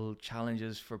little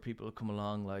challenges for people to come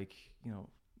along, like,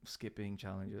 skipping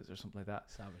challenges or something like that.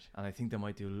 Savage. And I think they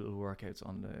might do little workouts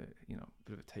on the,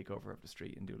 bit of a takeover of the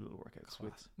street and do little workouts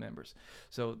with members.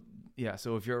 So yeah,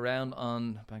 so if you're around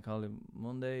on Bank Holiday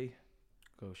Monday,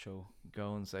 go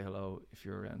and say hello if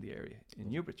you're around the area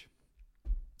in Newbridge.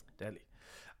 Deadly.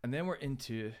 And then we're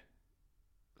into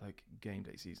like game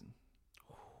day season.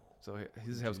 So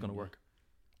this is how it's going to work.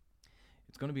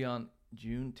 It's going to be on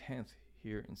June 10th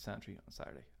here in Santry on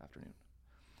Saturday afternoon.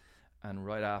 And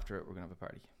right after it, we're going to have a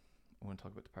party. I'm going to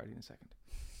talk about the party in a second.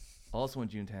 Also on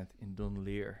June 10th in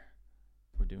Dunleer,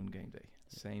 we're doing game day,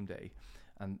 same day.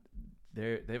 And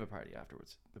they have a party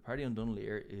afterwards. The party on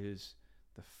Dunleer is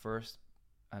the first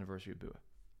anniversary of Bua.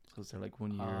 So it's their like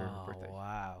 1 year birthday.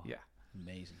 Wow. Yeah.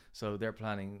 Amazing. So they're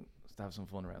planning to have some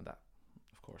fun around that.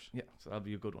 Of course. Yeah, so that'll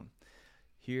be a good one.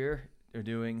 Here, they're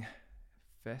doing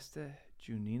Festa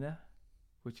Junina,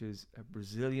 which is a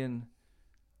Brazilian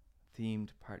themed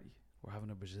party. We're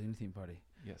having a Brazilian themed party.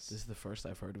 Yes. This is the first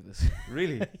I've heard of this.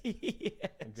 Really?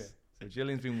 Yes. Okay. So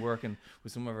Gillian's been working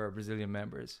with some of our Brazilian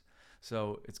members.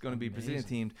 So it's going to be Brazilian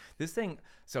themed. This thing,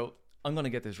 so I'm going to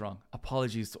get this wrong.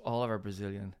 Apologies to all of our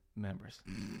Brazilian members.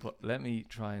 But let me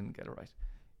try and get it right.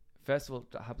 Festival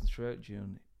that happens throughout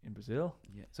June in Brazil.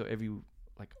 Yeah. So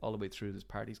all the way through, there's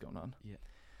parties going on. Yeah.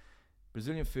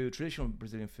 Brazilian food, traditional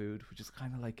Brazilian food, which is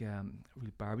kind of like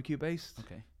really barbecue based.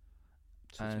 Okay.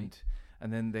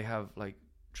 And then they have like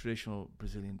traditional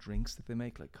Brazilian drinks that they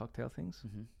make, like cocktail things.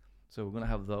 Mm-hmm. So we're going to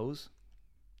have those.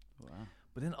 Wow.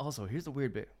 But then also, here's the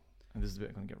weird bit, and this is the bit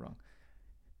I'm going to get wrong.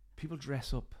 People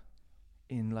dress up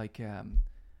in like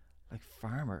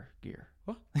farmer gear.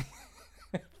 What?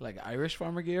 Like Irish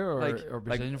farmer gear or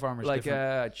Brazilian farmers? Like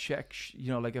a check,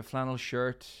 like a flannel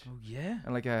shirt. Oh yeah.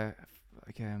 And like a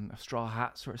straw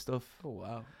hat sort of stuff. Oh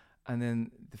wow. And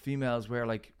then the females wear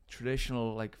like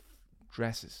traditional like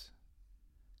dresses.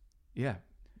 Yeah.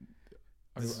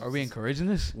 Are we encouraging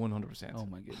this? 100%. Oh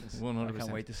my goodness. 100%. I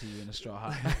can't wait to see you in a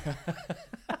straw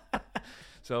hat.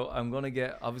 So I'm going to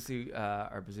get, obviously,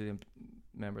 our Brazilian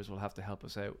members will have to help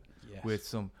us out with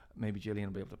some, maybe Gillian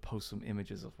will be able to post some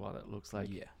images of what it looks like.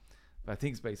 Yeah. But I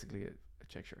think it's basically a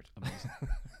check shirt. Amazing.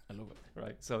 I love it.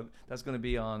 Right. So that's going to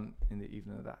be on in the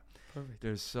evening of that. Perfect.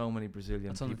 There's so many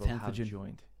Brazilian people have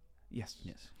joined. Yes.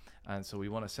 And so we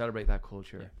want to celebrate that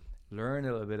culture, learn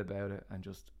a little bit about it, and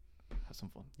just have some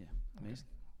fun. Yeah. Amazing.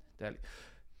 Deadly.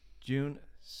 June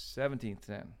 17th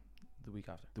then. The week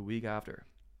after. The week after.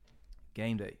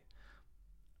 Game day.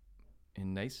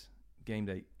 in Naas, game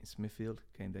day in Smithfield,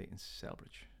 game day in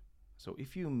Selbridge. So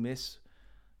if you miss,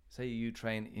 say you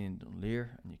train in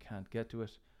Dunleer and you can't get to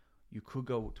it, you could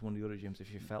go to one of the other gyms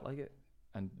if you felt like it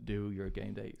and do your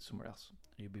game day somewhere else.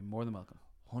 You'd be more than welcome.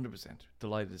 100%.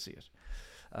 Delighted to see it.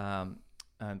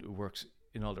 And it works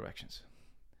in all directions.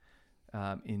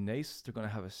 In Naas, they're going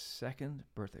to have a second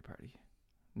birthday party.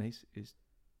 Naas is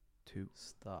 2.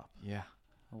 Stop. Yeah.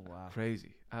 Oh, wow.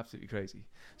 Crazy. Absolutely crazy.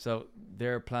 So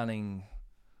they're planning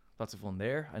lots of fun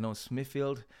there. I know in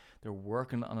Smithfield, they're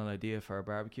working on an idea for a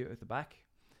barbecue at the back.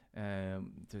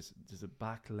 There's a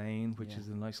back lane, which is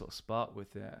a nice little spot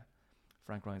with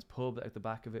Frank Ryan's pub at the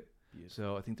back of it. Beautiful.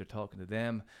 So I think they're talking to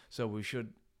them. So we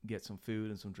should get some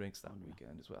food and some drinks that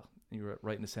weekend as well. And you're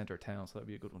right in the centre of town, so that'd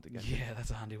be a good one to get to. Yeah,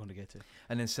 that's a handy one to get to.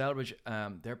 And in Selbridge,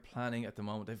 they're planning at the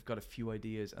moment. They've got a few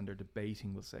ideas and they're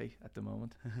debating, we'll say, at the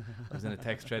moment. I was in a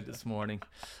text thread this morning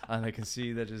and I can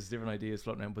see that there's different ideas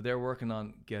floating around, but they're working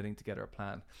on getting together a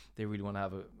plan. They really want to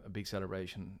have a big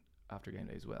celebration after game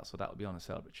day as well, so that'll be on a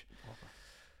Selbridge.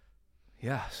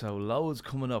 Yeah, so loads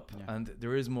coming up, and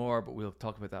there is more, but we'll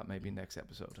talk about that maybe next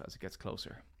episode as it gets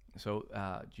closer. So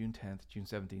June 10th, June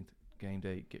 17th, game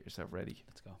day, get yourself ready.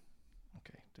 Let's go.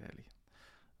 Okay, deadly.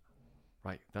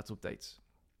 Right, that's updates.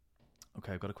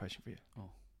 Okay, I've got a question for you. Oh.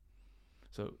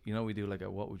 So, we do like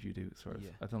a what would you do sort of.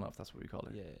 I don't know if that's what we call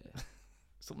it. Yeah.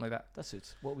 Something like that. That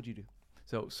suits. What would you do?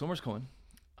 So, summer's coming.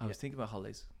 I was thinking about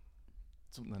holidays.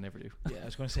 Something I never do. Yeah, I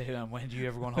was going to say, when do you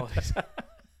ever go on holidays?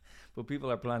 But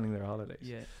people are planning their holidays.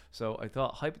 Yeah. So I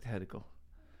thought, hypothetical,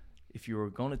 if you were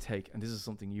going to take, and this is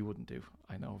something you wouldn't do,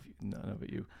 I know about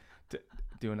you, to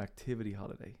do an activity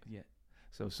holiday. Yeah.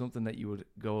 So something that you would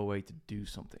go away to do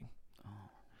something. Oh.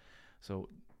 So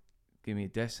give me a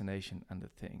destination and a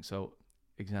thing. So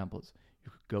examples,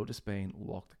 you could go to Spain,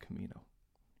 walk the Camino.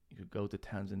 You could go to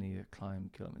Tanzania, climb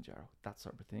Kilimanjaro, that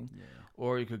sort of thing. Yeah.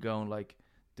 Or you could go and like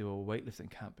do a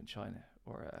weightlifting camp in China,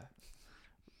 or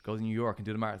go to New York and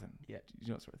do the marathon. Yeah.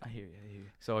 Sort of thing. I hear you.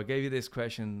 So I gave you this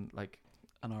question like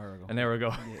an hour ago.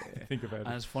 Yeah. Think about it.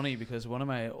 And it's funny because one of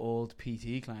my old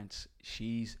PT clients,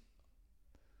 she's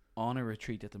on a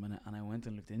retreat at the minute, and I went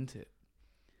and looked into it.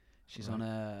 She's on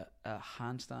a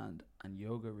handstand and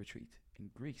yoga retreat in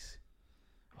Greece.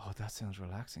 Oh, that sounds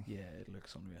relaxing. Yeah, it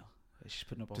looks unreal. She's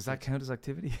putting up. Does that count as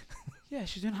activity? Yeah,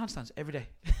 she's doing handstands every day.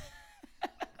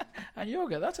 And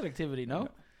yoga, that's an activity, no?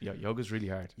 Yeah, yoga's really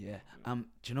hard. Yeah. Do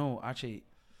you know, actually,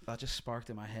 that just sparked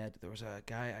in my head. There was a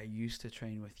guy I used to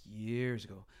train with years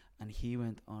ago, and he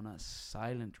went on a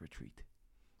silent retreat.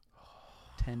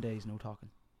 10 days, no talking.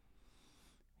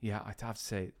 Yeah, I'd have to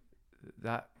say,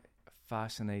 that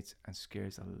fascinates and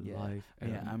scares the life out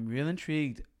of me. I'm real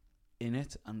intrigued in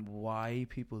it and why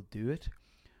people do it.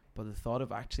 But the thought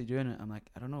of actually doing it, I'm like,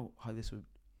 I don't know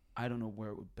where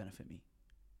it would benefit me.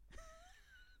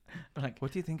 Like,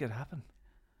 what do you think would happen?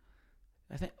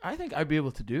 I think I'd be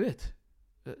able to do it.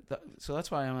 So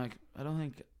that's why I'm like, I don't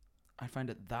think I find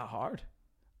it that hard.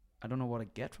 I don't know what I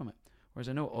get from it. Whereas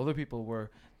I know other people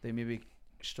where they maybe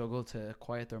struggle to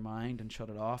quiet their mind and shut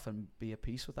it off and be at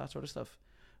peace with that sort of stuff.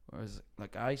 Whereas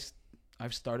like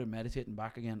I've started meditating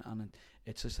back again, and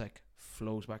it's just like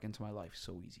flows back into my life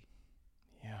so easy.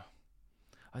 Yeah,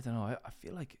 I don't know. I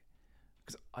feel like,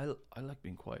 because I like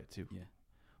being quiet too. Yeah,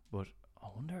 but I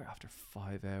wonder after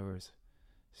 5 hours,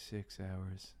 6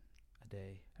 hours, a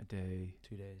day,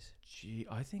 2 days. Gee,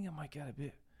 I think it might get a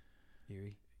bit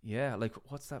eerie. Yeah, like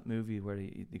what's that movie where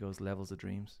he goes levels of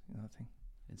dreams? You know that thing?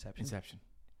 Inception.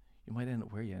 You might end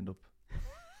up where you end up.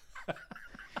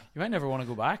 You might never want to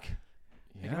go back.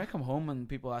 Yeah. Like, you might come home and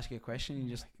people ask you a question and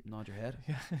you just nod your head.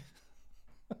 Yeah.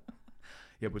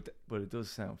 Yeah, but it does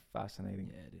sound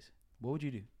fascinating. Yeah, it is. What would you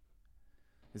do?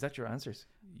 Is that your answers?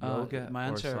 Yoga my or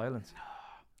answer, silence?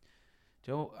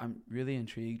 Joe, I'm really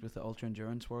intrigued with the ultra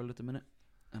endurance world at the minute,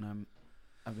 and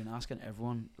I've been asking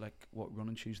everyone like what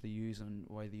running shoes they use and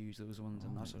why they use those ones,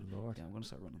 and that's Lord. Yeah, I'm gonna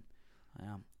start running. I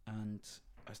am, and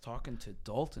I was talking to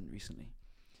Dalton recently,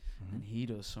 and he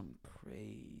does some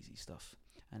crazy stuff,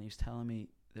 and he was telling me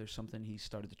there's something he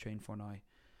started to train for now. I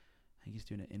think he's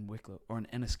doing it in Wicklow or in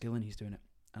Enniskillen. He's doing it,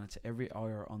 and it's every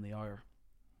hour on the hour.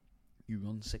 You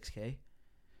run 6K,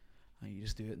 and you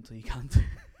just do it until you can't.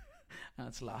 And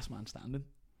it's last man standing.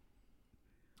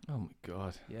 Oh my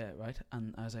God. Yeah, right.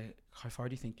 And I was like, how far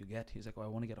do you think you get? He's like, I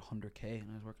want to get 100K.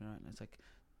 And I was working out, and it's like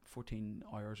 14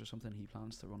 hours or something he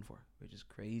plans to run for, which is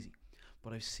crazy.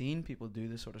 But I've seen people do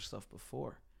this sort of stuff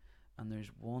before, and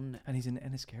there's one. And he's in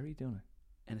Enniskerry doing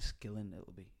it. Enniskillen,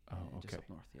 it'll be. Oh, okay. Just up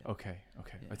north. Yeah. Okay.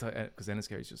 Yeah. I thought because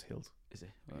Enniskerry is just hills. Is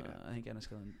it? Yeah. I think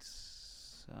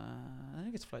Enniskillen's. I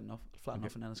think it's flat enough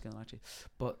in Enniskillen actually.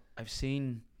 But I've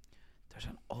seen There's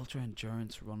an ultra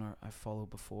endurance runner I followed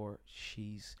before.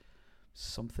 She's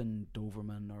something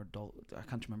Doverman or I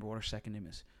can't remember what her second name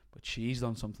is, but she's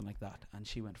done something like that, and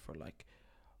she went for like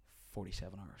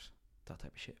 47 hours, that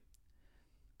type of shit,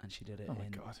 and she did it in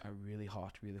a really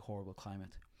hot, really horrible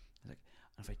climate. I was like,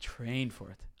 and if I trained for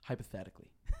it,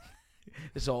 hypothetically,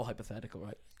 this is all hypothetical,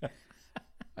 right?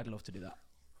 I'd love to do that.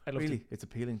 Really, it's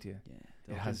appealing to you.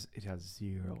 Yeah, it has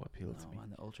zero appeal to me.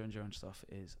 And the ultra endurance stuff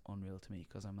is unreal to me,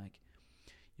 because I'm like,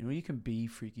 you know, you can be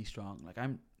freaky strong. Like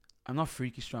I'm not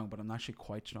freaky strong, but I'm actually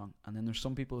quite strong. And then there's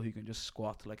some people who can just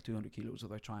squat to like 200 kilos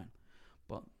without trying,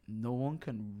 but no one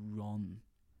can run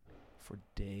for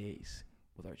days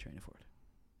without training for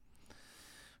it.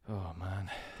 Oh man,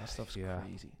 that stuff's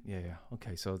crazy. Yeah.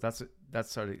 Okay, so that's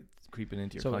started creeping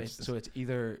into your consciousness. So it's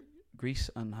either Greece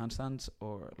and handstands,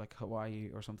 or like Hawaii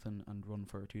or something, and run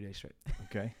for 2 days straight.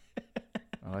 Okay,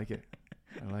 I like it.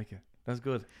 That's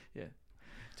good. Yeah,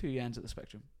 2 ends of the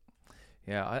spectrum.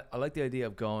 Yeah, I like the idea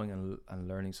of going and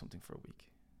learning something for a week.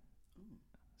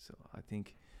 So I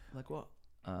think, like what?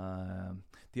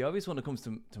 The obvious one that comes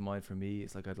to mind for me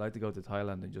is like, I'd like to go to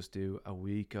Thailand and just do a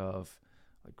week of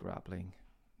like grappling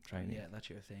training. Yeah, that's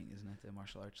your thing, isn't it? The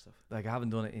martial arts stuff. Like, I haven't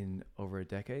done it in over a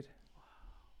decade.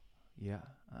 Yeah.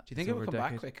 Do you think it would come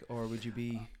back quick, or would you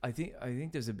be? I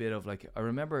think there's a bit of like, I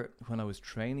remember when I was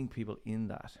training people in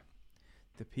that,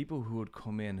 the people who would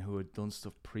come in who had done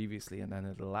stuff previously and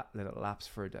then let it lapse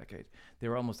for a decade, they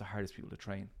were almost the hardest people to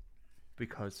train,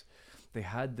 because they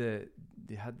had the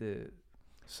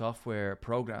software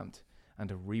programmed, and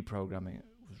the reprogramming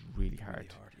was really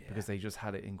hard, because they just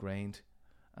had it ingrained,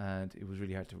 and it was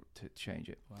really hard to change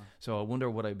it. Wow. So I wonder,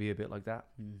 would I be a bit like that?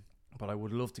 But I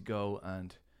would love to go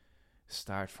and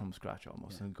start from scratch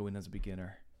almost, and go in as a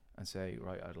beginner and say,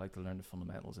 right, I'd like to learn the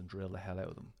fundamentals and drill the hell out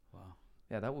of them. Wow.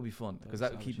 Yeah, that would be fun, because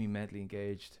that would keep me mentally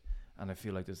engaged, and I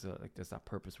feel like there's that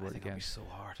purpose word again. That'd be so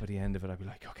hard. By the end of it, I'd be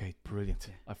like, okay, brilliant.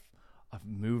 Yeah. I've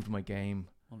moved my game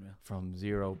from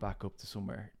 0 back up to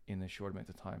somewhere in a short amount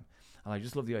of time, and I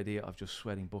just love the idea of just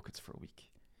sweating buckets for a week.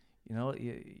 You know,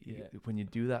 when you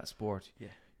do that sport,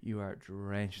 you are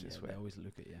drenched in sweat. They always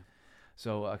look at you.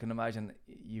 So I can imagine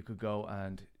you could go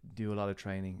and do a lot of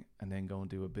training, and then go and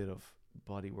do a bit of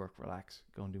body work, relax,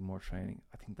 go and do more training.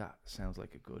 I think that sounds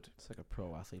like a good. It's like a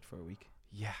pro athlete for a week.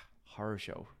 Yeah, horror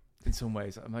show in some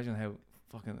ways. Imagine how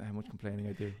much complaining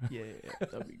I do. Yeah,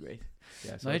 that'd be great.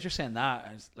 Yeah. So now that you're saying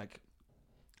that,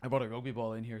 I brought a rugby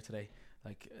ball in here today.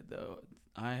 Like,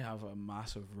 I have a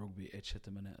massive rugby itch at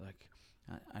the minute. Like,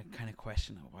 I kind of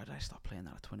question, why did I stop playing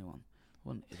that at 21?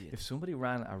 What an idiot. If somebody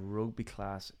ran a rugby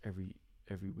class every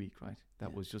week, right?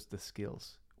 That was just the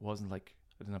skills. It wasn't like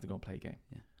I didn't have to go and play a game.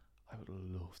 Yeah. I would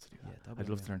love to do that. Yeah, I'd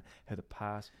love to learn how to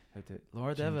pass, how to.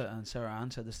 Laura Deva and Sarah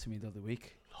Ann said this to me the other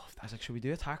week. Love that. I was like, should we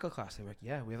do a tackle class? They were like,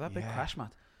 yeah, we have that big crash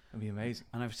mat. That'd be amazing.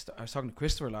 And I was talking to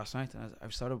Christopher last night, and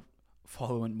I've started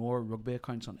following more rugby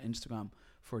accounts on Instagram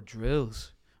for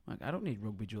drills. I'm like, I don't need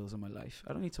rugby drills in my life.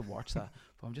 I don't need to watch that,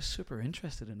 but I'm just super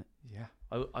interested in it. Yeah,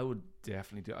 I would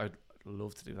definitely do. I'd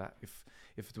love to do that.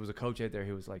 If there was a coach out there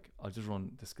who was like, I'll just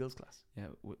run the skills class. Yeah,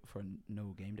 for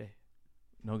no game day.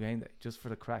 No game day, just for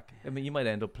the crack. I mean, you might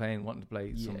end up wanting to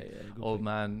play some old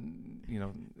man,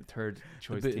 third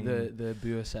choice team. The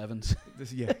Bua Sevens.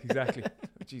 Yeah, exactly.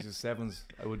 Jesus, sevens.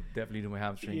 I would definitely do my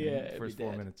hamstring in the first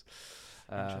 4 minutes.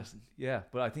 Interesting. Yeah,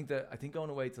 but I think going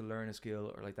away to learn a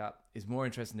skill or like that is more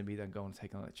interesting to me than going to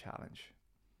take on a challenge.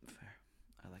 Fair.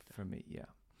 I like that. For me, yeah.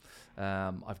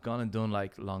 I've gone and done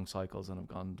like long cycles, and I've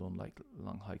gone and done like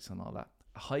long hikes and all that.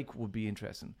 A hike would be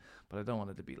interesting, but I don't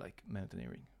want it to be like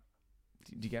mountaineering.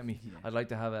 Do you get me? Yeah. I'd like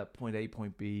to have a point A,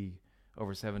 point B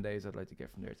over 7 days. I'd like to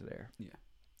get from there to there. Yeah.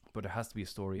 But there has to be a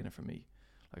story in it for me.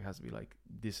 Like, it has to be like,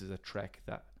 this is a trek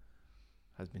that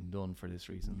has been done for this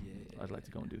reason. I'd like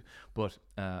to go and do. But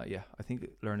I think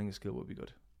learning a skill would be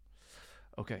good.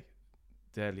 Okay,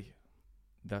 Deadly.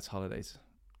 That's holidays.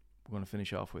 We're going to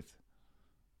finish off with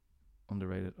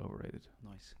underrated, overrated.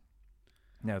 Nice.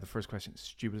 Now, the first question,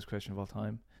 stupidest question of all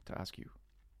time to ask you.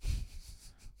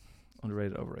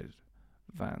 Underrated, overrated.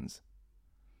 Vans.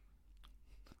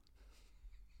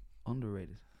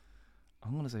 Underrated.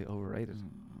 I'm going to say overrated.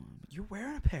 You're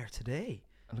wearing a pair today.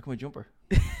 And look at my jumper.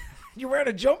 You're wearing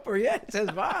a jumper, yeah. It says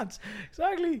Vans.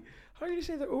 Exactly. How can you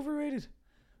say they're overrated?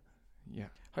 Yeah.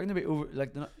 How can they be over?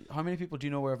 Like, how many people do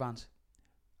you know wear Vans?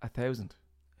 1,000.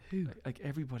 Who? Like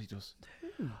everybody does.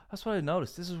 Who? That's what I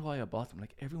noticed. This is why I bought them.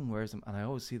 Like, everyone wears them, and I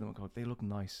always see them and go, they look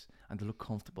nice and they look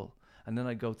comfortable. And then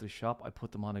I go to the shop, I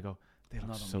put them on, I go, they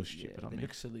look so stupid on me. They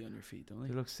look silly on your feet, don't they?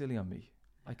 They look silly on me.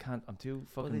 I can't. I'm too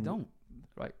fucking. But they don't.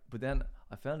 Right. But then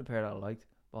I found a pair that I liked,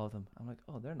 bought them. I'm like,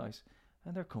 oh, they're nice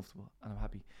and they're comfortable and I'm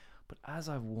happy. But as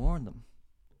I've worn them,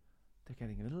 they're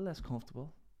getting a little less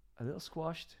comfortable, a little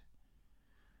squashed,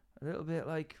 a little bit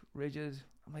like rigid.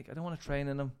 I'm like, I don't want to train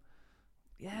in them.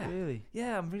 Yeah. Really?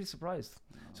 Yeah, I'm really surprised.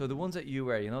 Oh. So the ones that you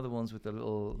wear, the ones with the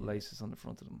little laces on the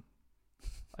front of them,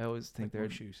 I always think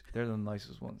like shoes. They're the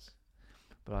nicest ones.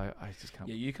 But I just can't.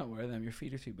 Yeah, you can't wear them. Your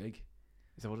feet are too big.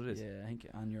 Is that what it is? Yeah, I think,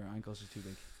 and your ankles are too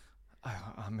big.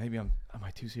 Maybe am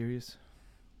I too serious?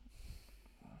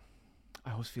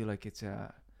 I always feel like it's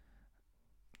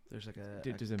there's like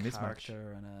there's a mismatch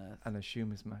and a shoe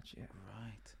mismatch. Yeah,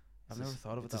 right. I've never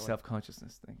thought of it. It's a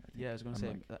self-consciousness thing. Yeah, I was going to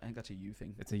say. I think that's a you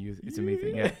thing. It's a me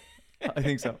thing. Yeah, I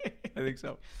think so.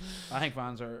 I think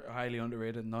Vans are highly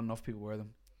underrated. Not enough people wear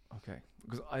them. Okay,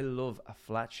 because I love a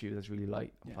flat shoe that's really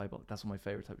light and pliable. That's my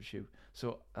favorite type of shoe.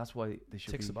 So that's why they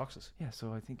should ticks the boxes. Yeah.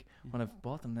 So I think when I've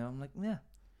bought them now, I'm like, yeah.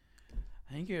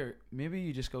 I think maybe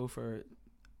you just go for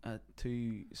a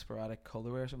too sporadic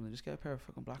colorway or something. Just get a pair of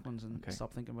fucking black ones and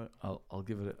stop thinking about it. I'll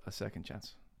give it a second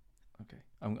chance. Okay.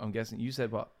 I'm guessing you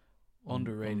said what?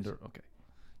 Underrated. Okay.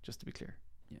 Just to be clear.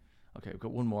 Yeah. Okay, we've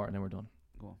got one more and then we're done.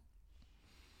 Go on.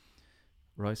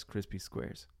 Rice Krispie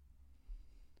Squares.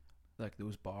 Like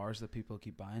those bars that people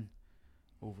keep buying.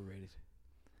 Overrated.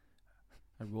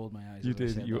 I rolled my eyes. You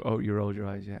did. You rolled your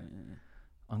eyes. Yeah.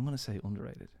 I'm gonna say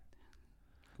underrated.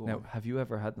 Now, have you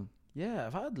ever had them? Yeah,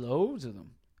 I've had loads of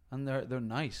them, and they're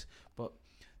nice. But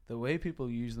the way people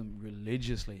use them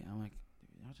religiously, I'm like,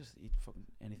 I'll just eat fucking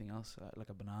anything else. Like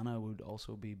a banana would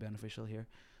also be beneficial here.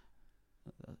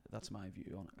 That's my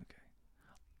view on it.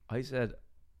 Okay. I said,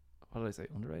 what did I say?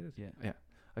 Underrated? Yeah.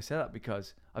 I said that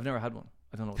because I've never had one.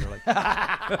 I don't know what they're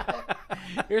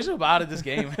like. You're so bad at this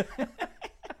game.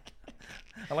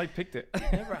 I picked it.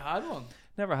 Never had one.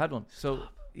 Never had one. So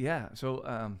yeah.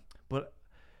 So but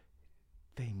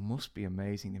they must be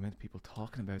amazing. The amount of people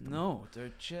talking about them. No,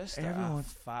 they're just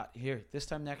fat. Here, this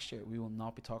time next year, we will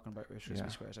not be talking about Rice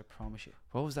Krispie Squares. I promise you.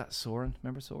 What was that? Soren?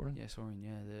 Remember Soren? Yeah, Soren.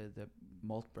 Yeah, the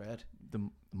malt bread. The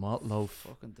malt loaf.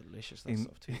 Fucking delicious. That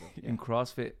stuff too. In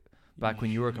CrossFit. Back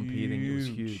when you were competing, it was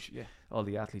huge. Yeah. All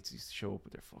the athletes used to show up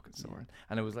with their fucking Soren.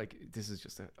 And it was like, this is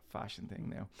just a fashion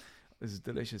thing now. This is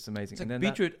delicious, amazing. It's like and then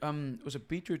beetroot, was it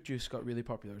beetroot juice got really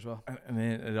popular as well? And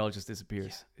then it all just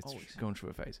disappears. Yeah, it's going through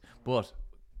a phase. But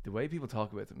the way people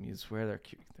talk about them, you swear they're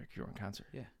curing cancer.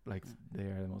 Yeah. Like, they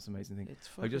are the most amazing thing.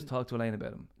 I just talked to Elaine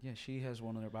about them. Yeah, she has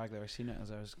one in her bag there. I seen it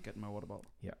as I was getting my water bottle.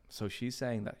 Yeah. So she's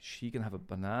saying that she can have a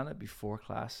banana before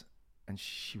class and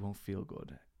she won't feel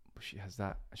good. But she has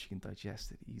that and she can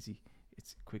digest it easy.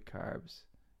 It's quick carbs.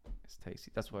 It's tasty.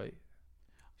 That's why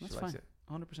she likes it.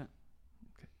 100%. Okay.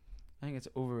 I think it's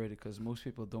overrated because most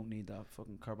people don't need that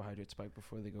fucking carbohydrate spike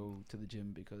before they go to the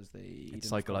gym because they eat. It's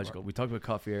psychological. We talked about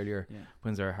coffee earlier. Yeah.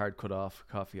 When's our hard cut off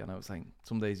coffee? And I was saying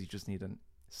some days you just need a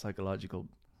psychological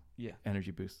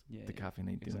energy boost. The caffeine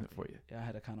ain't doing it for you. Yeah, I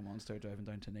had a can of Monster driving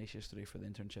down to Nash yesterday for the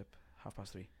internship,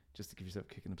 3:30. Just to give yourself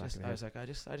a kick in the back of the head. I was like, I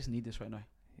just need this right now.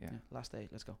 Yeah. Last day,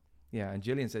 let's go. Yeah, and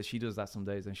Gillian says she does that some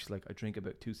days, and she's like, I drink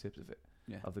about 2 sips of it,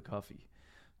 of the coffee,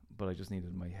 but I just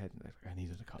needed in my head. I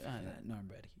needed a coffee. No, I'm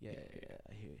ready. Yeah,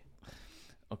 I hear you.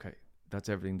 Okay, that's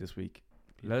everything this week.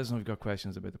 Let us know if you've got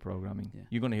questions about the programming. Yeah.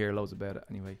 You're going to hear loads about it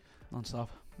anyway. Non-stop.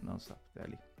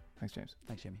 Deadly. Thanks, James.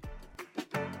 Thanks, Jamie.